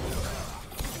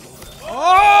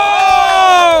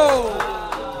 Oh!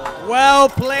 Well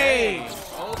played.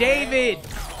 David,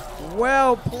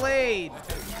 well played.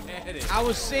 I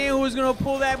was saying who was going to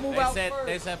pull that move out first.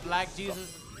 They said Black Jesus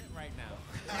is right now.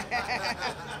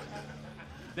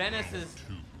 Dennis is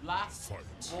last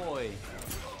boy.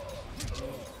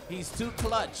 He's too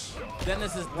clutch.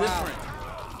 Dennis is different.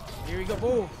 Here we go.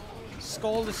 Boom.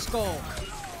 Skull to skull.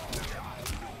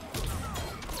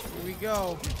 Here we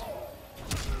go.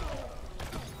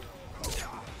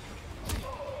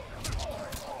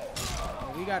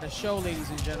 We got a show, ladies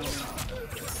and gentlemen.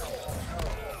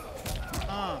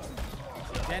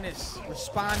 Dennis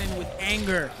responding with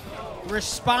anger.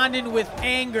 Responding with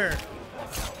anger.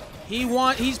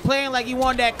 He's playing like he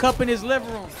won that cup in his living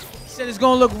room. He said it's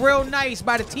gonna look real nice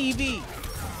by the TV.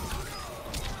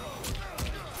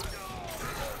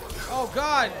 Oh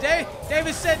God,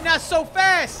 David said not so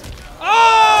fast.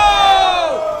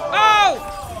 Oh!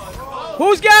 Oh!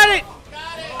 Who's got it?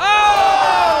 Oh!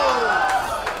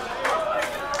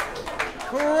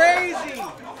 Crazy.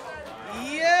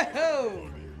 Yo!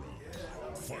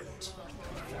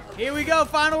 Here we go,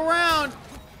 final round.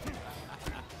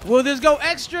 Will this go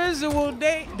extras or will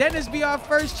Dennis be our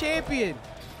first champion?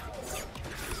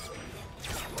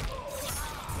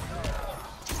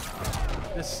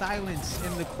 The silence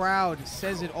in the crowd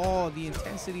says it all, the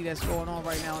intensity that's going on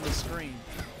right now on the screen.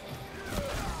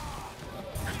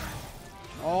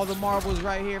 All the marbles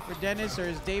right here for Dennis, or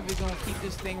is David gonna keep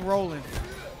this thing rolling?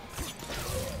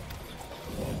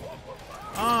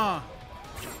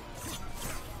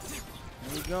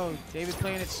 There we go. David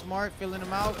playing it smart, filling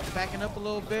him out, backing up a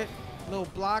little bit, a little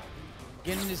block,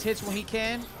 getting his hits when he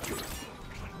can.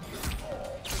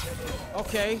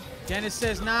 Okay, Dennis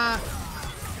says nah.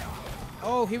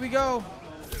 Oh, here we go.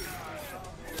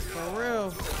 For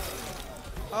real.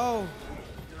 Oh.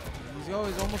 He's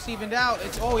almost evened out.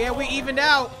 Oh yeah, we evened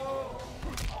out.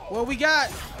 What we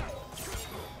got?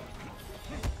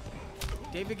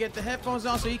 David, get the headphones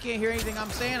on so he can't hear anything I'm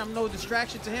saying. I'm no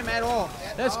distraction to him at all.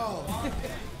 At all.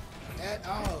 At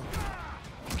all.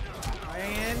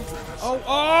 And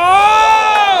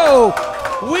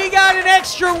we got an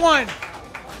extra one.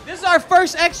 This is our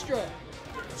first extra.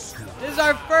 This is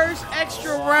our first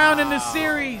extra round in the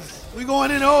series. We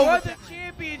going in over. For the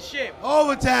championship.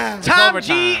 Overtime. Tom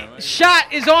G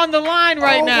shot is on the line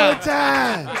right now.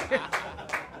 Overtime.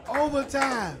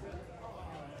 Overtime.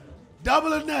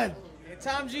 Double or nothing.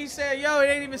 Tom G said, yo, it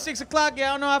ain't even 6 o'clock yet.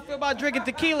 I don't know how I feel about drinking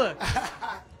tequila.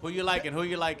 Who you liking? Who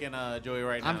you liking, Joey,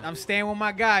 right now? I'm staying with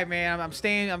my guy, man. I'm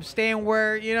staying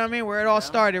where, you know what I mean, where it all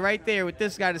started, right there with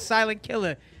this guy, the silent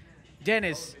killer,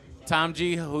 Dennis. Tom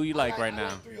G, who you like right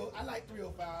now? I like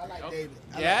 305. I like David.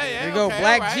 Yeah. There you go,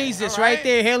 Black Jesus right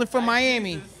there, hailing from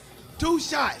Miami. 2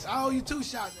 shots. I owe you 2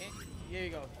 shots. Here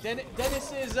you go.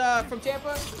 Dennis is from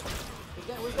Tampa?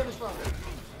 Where's Dennis from?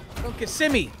 From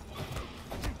Kissimmee.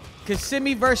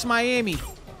 Kissimmee versus Miami.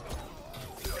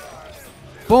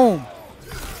 Boom.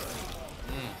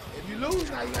 If you lose,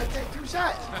 now you gotta take 2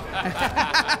 shots.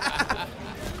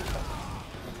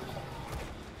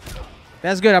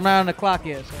 That's good. I'm not on the clock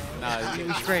yet. So no,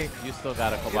 you straight. You still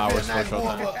got a couple hours for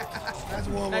showtime. That's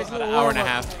warm up. Nice About an hour and a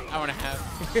half. Hour and a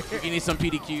half. You need some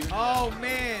PDQ. Oh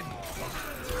man.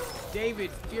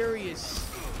 David furious.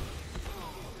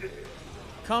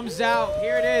 Comes out.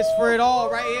 Here it is for it all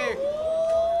right here.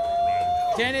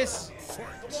 Dennis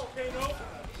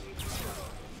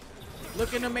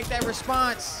looking to make that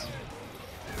response.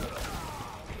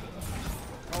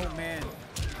 Oh man.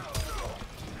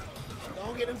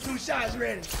 Don't get them 2 shots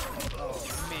ready. Oh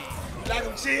man. You like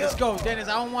them chill? Let's go, Dennis.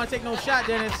 I don't want to take no shot,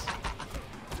 Dennis.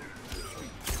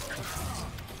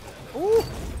 Ooh.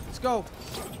 Let's go.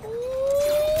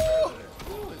 Ooh.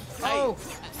 Oh.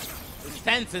 It's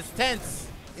tense. It's tense.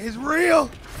 It's real.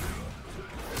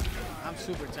 I'm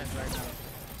super tense right now.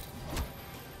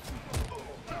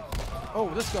 Oh,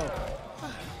 let's go.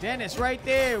 Dennis right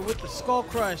there with the skull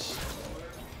crush.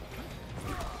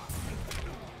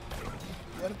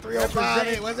 What a 305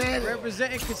 at? What's that?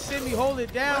 Representing Kissimmee. Hold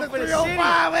it down What for a the city.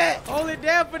 305 at? Hold it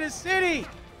down for the city.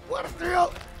 What a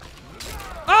 305.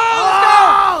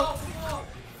 Oh, let's go.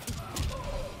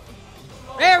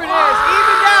 There it is.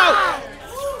 Evened out.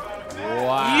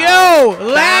 Wow. Yo,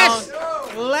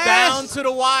 Down to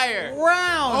the wire.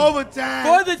 round. Overtime.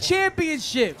 for the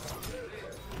championship.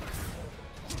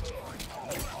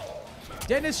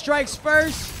 Dennis strikes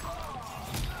first.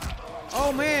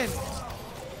 Oh, man.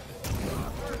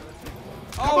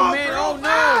 Oh, man. Oh,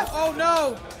 no. Oh,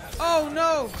 no. Oh,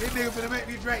 no. This nigga finna make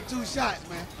me drink 2 shots,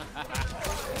 man.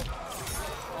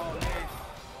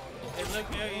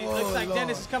 It looks like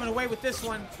Dennis is coming away with this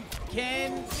one.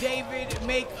 Can David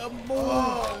make a move?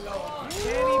 Oh, Can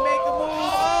he make a move?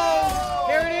 Oh,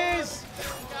 here it is.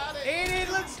 And it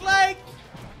looks like.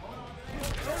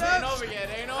 It ain't over yet.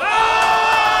 It ain't over.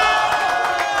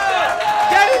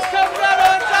 Dennis comes out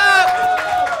on top.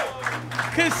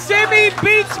 Kissimmee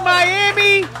beats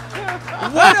Miami.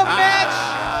 What a match.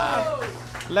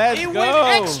 Let's It go.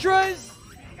 went extras.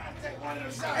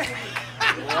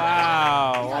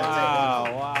 Wow, wow,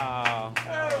 wow.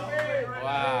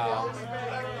 Wow.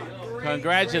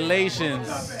 Congratulations.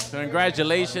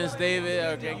 Congratulations,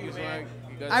 David. Okay,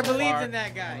 I believed in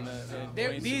that guy.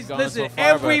 Listen, so far,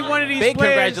 every but one of these big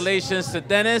players congratulations to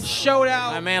Dennis. showed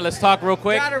out. My man, let's talk real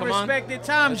quick. Gotta Come on. respect it.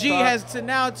 Tom Let's G talk. has to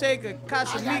now take a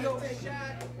Casamigo.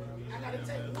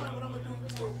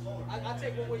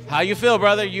 How you feel,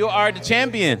 brother? You are the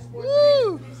champion.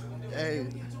 Woo! Hey,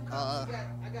 I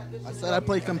said I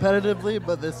played competitively,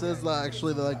 but this is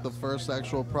actually the first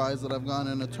actual prize that I've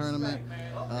gotten in a tournament.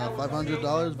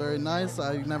 $500, very nice.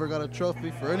 I never got a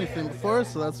trophy for anything before,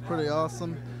 so that's pretty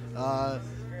awesome. That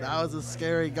was a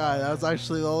scary guy. That was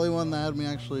actually the only one that had me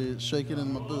actually shaking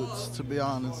in my boots, to be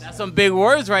honest. That's some big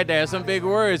words right there. Some big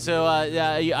words. So,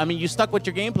 I mean, you stuck with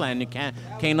your game plan. You can't.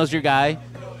 Kano's your guy.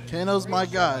 Kano's my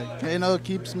guy. Kano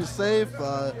keeps me safe.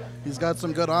 He's got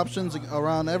some good options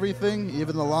around everything,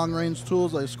 even the long-range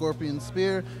tools like Scorpion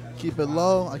Spear. Keep it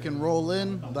low. I can roll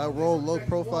in. That roll low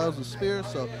profiles the spear,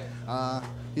 so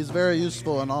he's very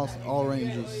useful in all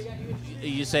ranges.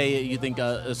 You say you think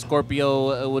a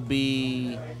Scorpio would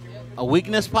be a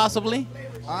weakness, possibly?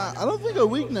 I don't think a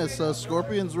weakness.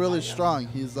 Scorpion's really strong.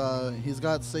 He's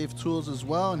got safe tools as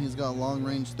well, and he's got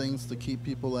long-range things to keep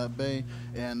people at bay,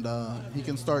 and he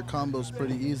can start combos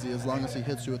pretty easy as long as he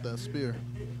hits you with that spear.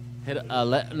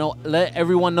 Let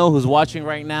everyone know who's watching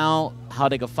right now how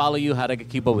they can follow you, how they can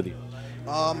keep up with you.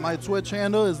 My Twitch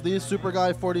handle is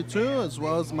TheSuperGuy42, as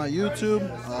well as my YouTube,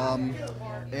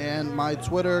 and my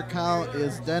Twitter account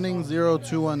is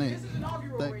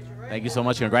Denning0218. Thank you so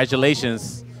much.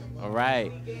 Congratulations. All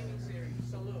right.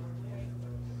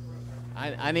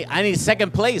 I need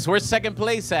second place. Where's second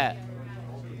place at?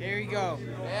 There you go.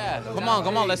 Yeah.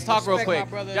 Come on. Let's talk real quick.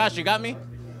 Josh, you got me?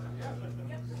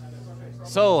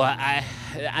 So I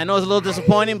know it's a little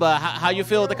disappointing, but how you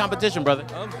feel with the competition, brother?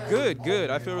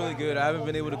 Good. I feel really good. I haven't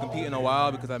been able to compete in a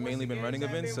while because I've mainly been running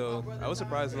events, so I was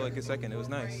surprised to get second. It was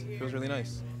nice. It feels really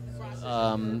nice.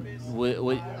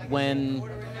 When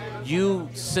you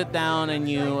sit down and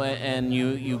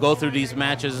you go through these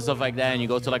matches and stuff like that, and you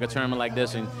go to like a tournament like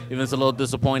this, and even it's a little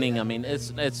disappointing. I mean, it's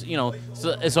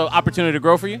an opportunity to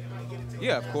grow for you.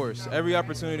 Yeah, of course. Every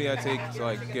opportunity I take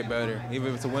to get better, even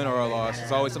if it's a win or a loss,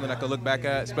 it's always something I can look back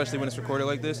at, especially when it's recorded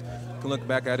like this. I can look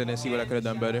back at it and see what I could have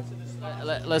done better.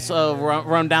 Let's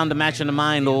run down the match in the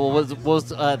mind. Was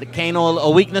the Kano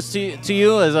a weakness to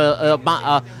you, as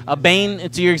a bane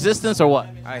to your existence, or what?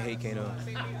 I hate Kano.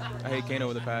 I hate Kano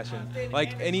with a passion.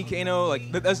 Like any Kano,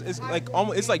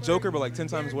 it's like Joker, but 10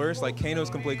 times worse. Like Kano's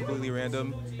completely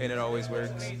random, and it always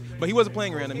works. But he wasn't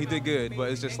playing random. He did good, but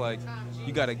it's just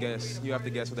you gotta guess. You have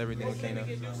to guess with everything with Kano.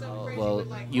 Well,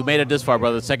 you made it this far,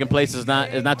 brother. Second place is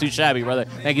not too shabby, brother.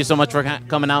 Thank you so much for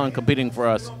coming out and competing for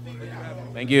us.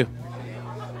 Thank you.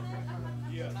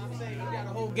 You got a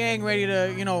whole gang ready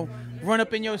to, run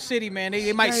up in your city, man.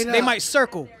 They might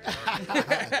circle.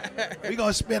 We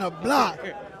gonna spin a block.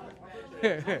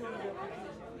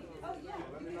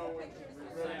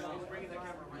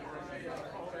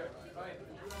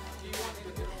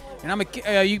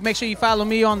 And you make sure you follow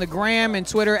me on the gram and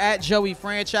Twitter at Joey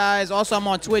Franchise. Also, I'm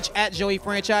on Twitch at Joey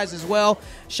Franchise as well.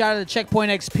 Shout out to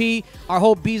Checkpoint XP, our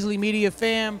whole Beasley Media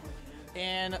fam,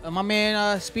 and my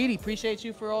man Speedy. Appreciate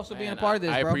you for also being a part of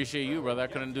this, I bro. appreciate you, brother. I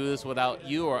couldn't do this without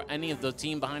you or any of the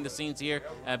team behind the scenes here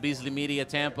at Beasley Media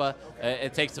Tampa.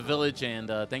 It takes a village, and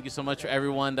thank you so much for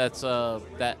everyone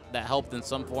that helped in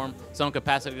some form, some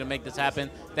capacity to make this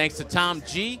happen. Thanks to Tom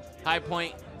G, High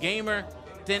Point Gamer,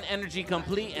 Thin Energy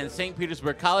Complete, and St.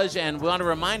 Petersburg College. And we want to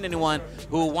remind anyone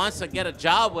who wants to get a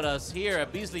job with us here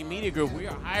at Beasley Media Group, we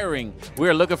are hiring. We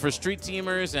are looking for street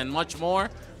teamers and much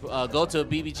more. Go to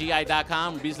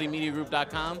bbgi.com,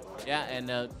 beasleymediagroup.com,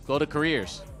 and go to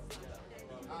careers.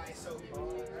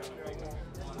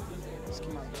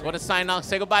 Want to sign off?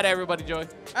 Say goodbye to everybody, Joy.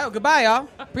 Oh, goodbye, y'all.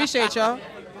 Appreciate y'all.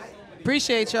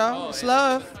 Appreciate y'all. It's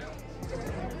love.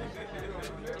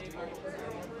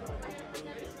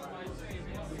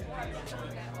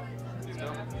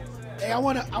 Hey, I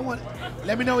wanna.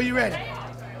 Let me know when you ready.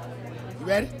 You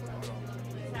ready?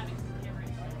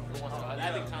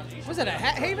 Was it a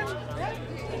Hat Haven?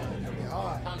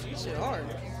 Hard. This shit hard.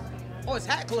 Oh, it's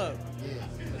Hat Club. Yeah.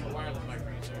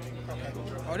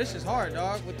 Oh, this is hard,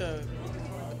 dog. With the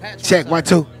patch. Check, 1,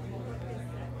 2.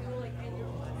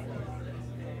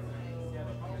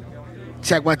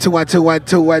 Check, 1, 2, 1, 2, 1,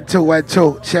 2, 1, 2, 1,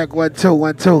 2. Check, 1, 2,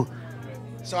 1, 2.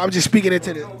 So I'm just speaking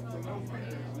into the.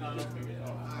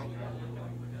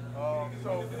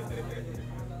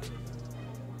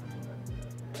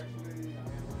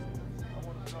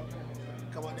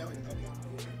 Come on down.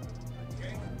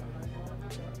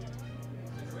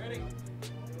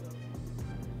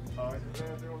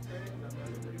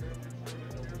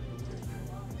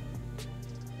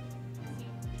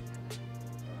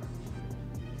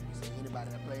 Anybody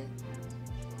that played?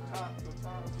 Alright,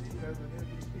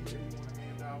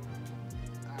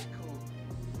 cool.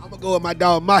 I'm gonna go with my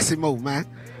dog Maximo, man.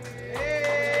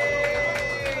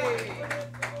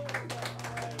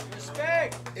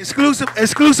 Respect.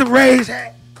 Exclusive Rays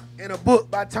hat and a book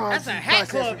by Tom. That's G. a Hat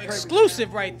Process Club and Craving.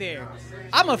 exclusive right there.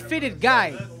 I'm a fitted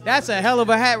guy. That's a hell of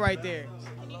a hat right there.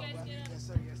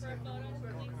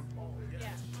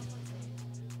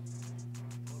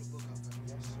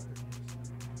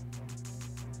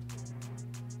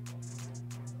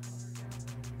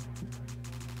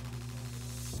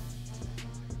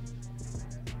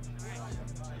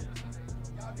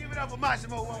 Give it up for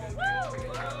Maximo.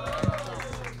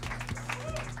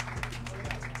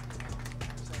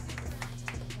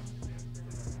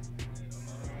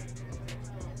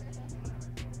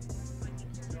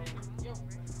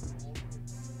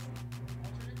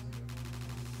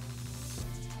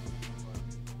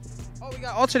 Oh, we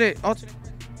got alternate.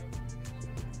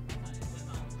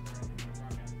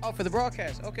 Oh, for the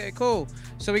broadcast. Okay, cool.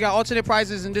 So we got alternate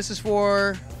prizes, and this is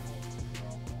for.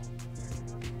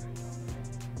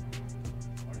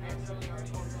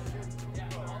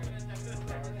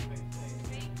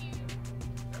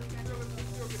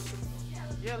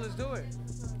 Yeah, let's do it.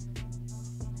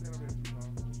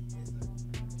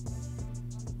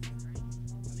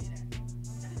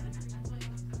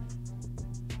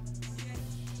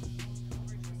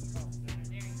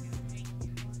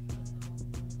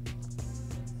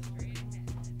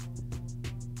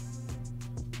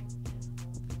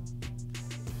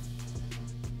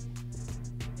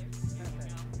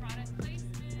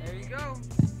 There you go.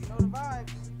 You know the vibes.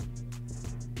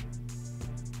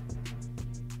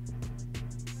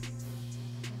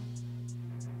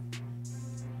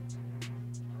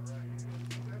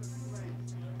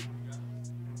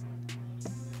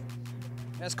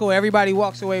 That's cool. Everybody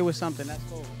walks away with something. That's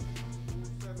cool.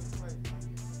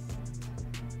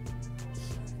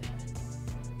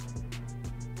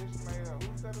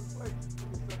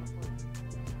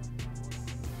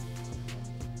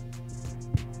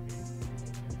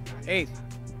 Eighth.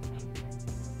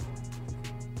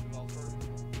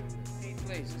 Eighth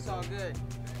place. It's all good.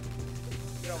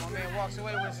 Yo, my man walks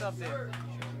away with something.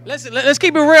 Listen, let's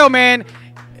keep it real, man.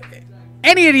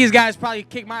 Any of these guys probably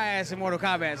kick my ass in Mortal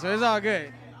Kombat, so it's all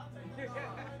good.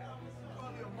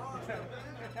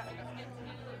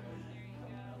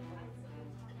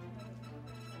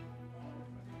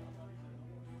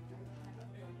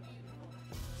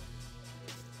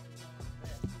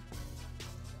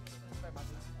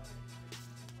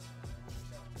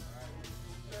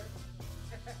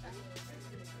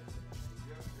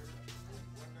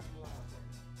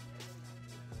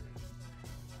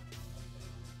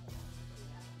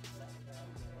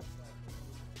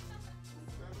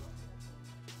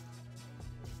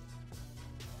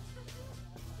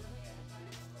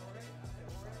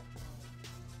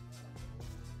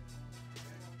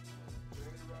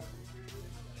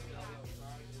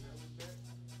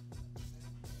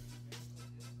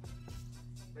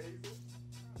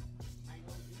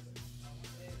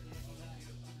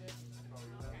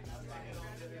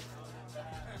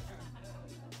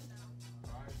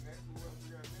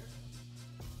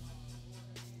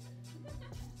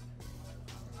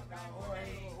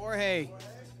 Jorge.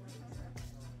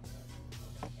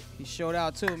 He showed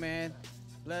out too, man.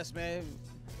 Bless, man.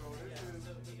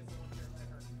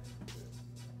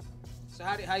 So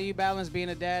how do you balance being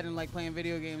a dad and like playing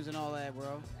video games and all that,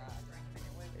 bro?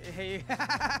 Hey,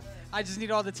 I just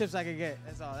need all the tips I can get.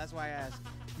 That's all. That's why I asked.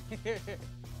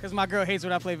 Because my girl hates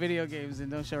when I play video games and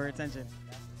don't show her attention.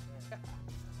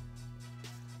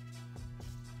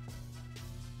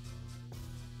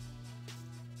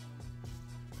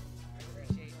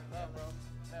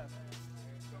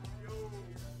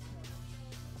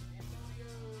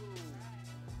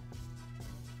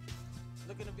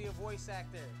 Looking to be a voice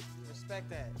actor. Respect. Respect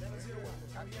that.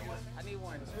 I need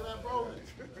one.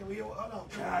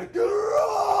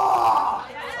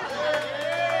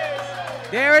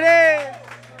 There it is.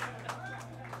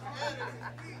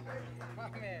 My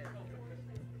man.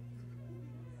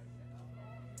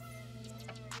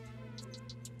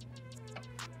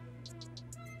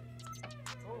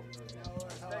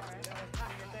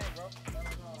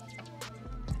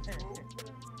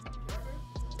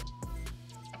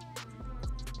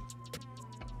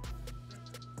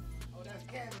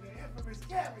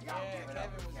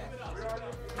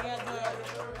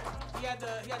 He had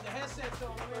the headsets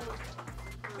on. It was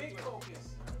big focus.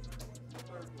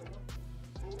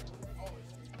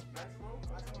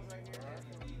 Maximo's right here.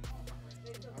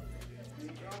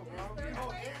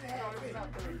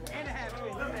 And a half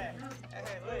fit. Look at that.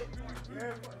 That's lit.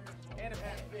 And a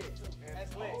half fit.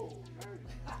 That's lit.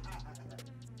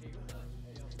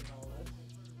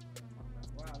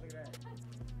 Wow, look at that.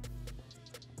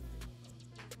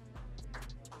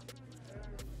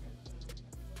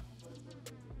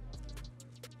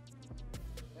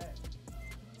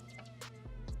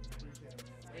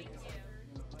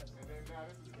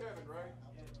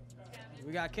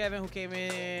 We got Kevin who came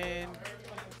in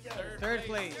third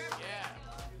place. Yeah.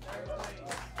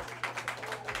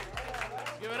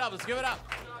 Give it up. Let's give it up.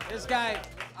 This guy,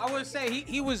 I would say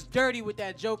he was dirty with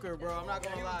that Joker, bro. I'm not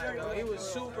gonna lie, bro. He was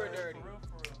super dirty.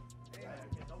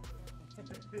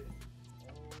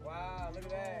 Wow, look at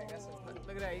that.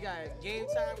 Look at that. He got game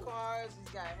time cards.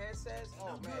 He's got headsets.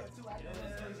 Oh man.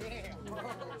 Damn, bro.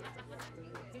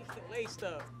 He's laced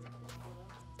up.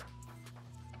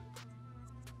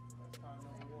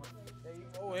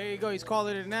 Oh, there you go. He's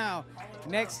calling it now.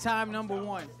 Next time, number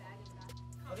one.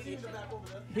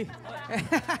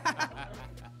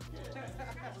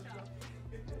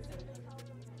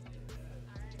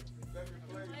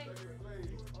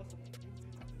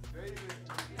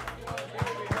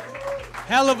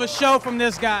 Hell of a show from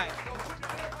this guy.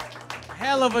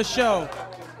 Hell of a show.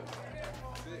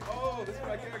 Oh, this is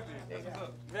my character.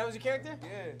 That was your character?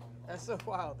 Yeah. That's so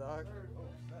wild, dog.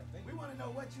 We want to know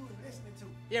what you were listening to.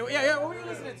 Yeah. What were you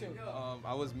listening to?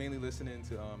 I was mainly listening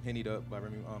to Hennied Up by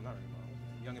Remy. Not Remy.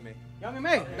 Young and May. Young and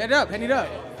May. Bet it up. Henny it up.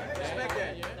 Respect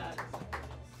that.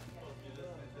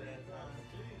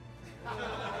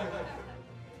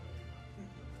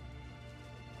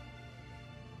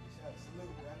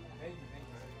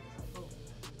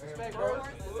 Respect, bro.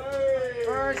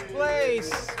 First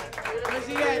place. Where's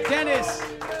he at? Dennis,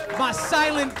 my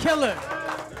silent killer.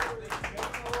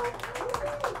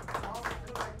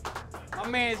 My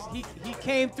man, he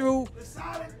came through,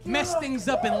 messed things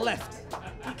up and left.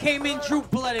 He came in, drew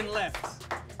blood and left.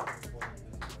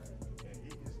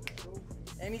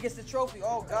 And he gets the trophy.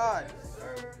 Oh God.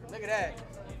 Look at that.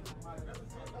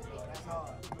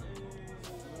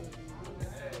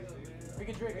 We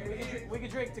can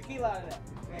drink tequila out of that.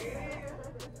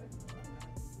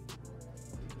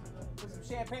 Put some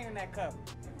champagne in that cup.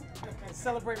 And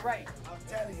celebrate right. I'm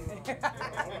telling you.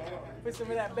 Put some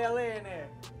of that Bel Air in there.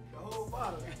 The whole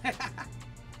bottle.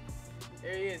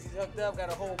 There he is. He's hooked up,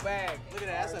 got a whole bag. Look at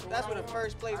that. That's what a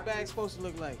first place bag's supposed to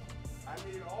look like. I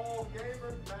need all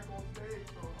gamers back on stage,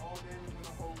 so all gamers in the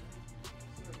whole.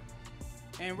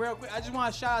 And real quick, I just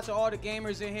want to shout out to all the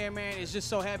gamers in here, man. It's just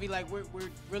so heavy. Like, we're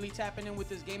really tapping in with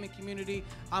this gaming community.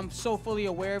 I'm so fully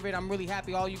aware of it. I'm really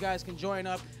happy all you guys can join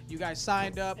up. You guys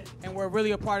signed up, and we're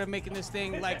really a part of making this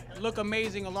thing, like, look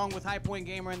amazing along with High Point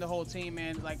Gamer and the whole team,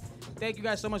 man. Like, thank you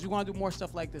guys so much. We want to do more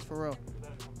stuff like this, for real.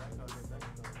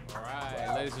 All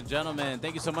right, ladies and gentlemen,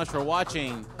 thank you so much for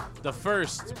watching the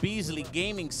first Beasley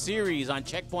Gaming Series on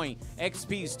Checkpoint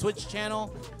XP's Twitch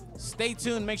channel. Stay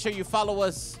tuned. Make sure you follow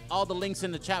us. All the links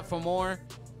in the chat for more.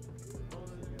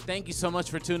 Thank you so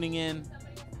much for tuning in,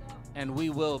 and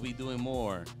we will be doing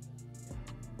more,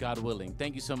 God willing.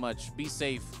 Thank you so much. Be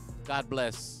safe. God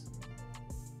bless.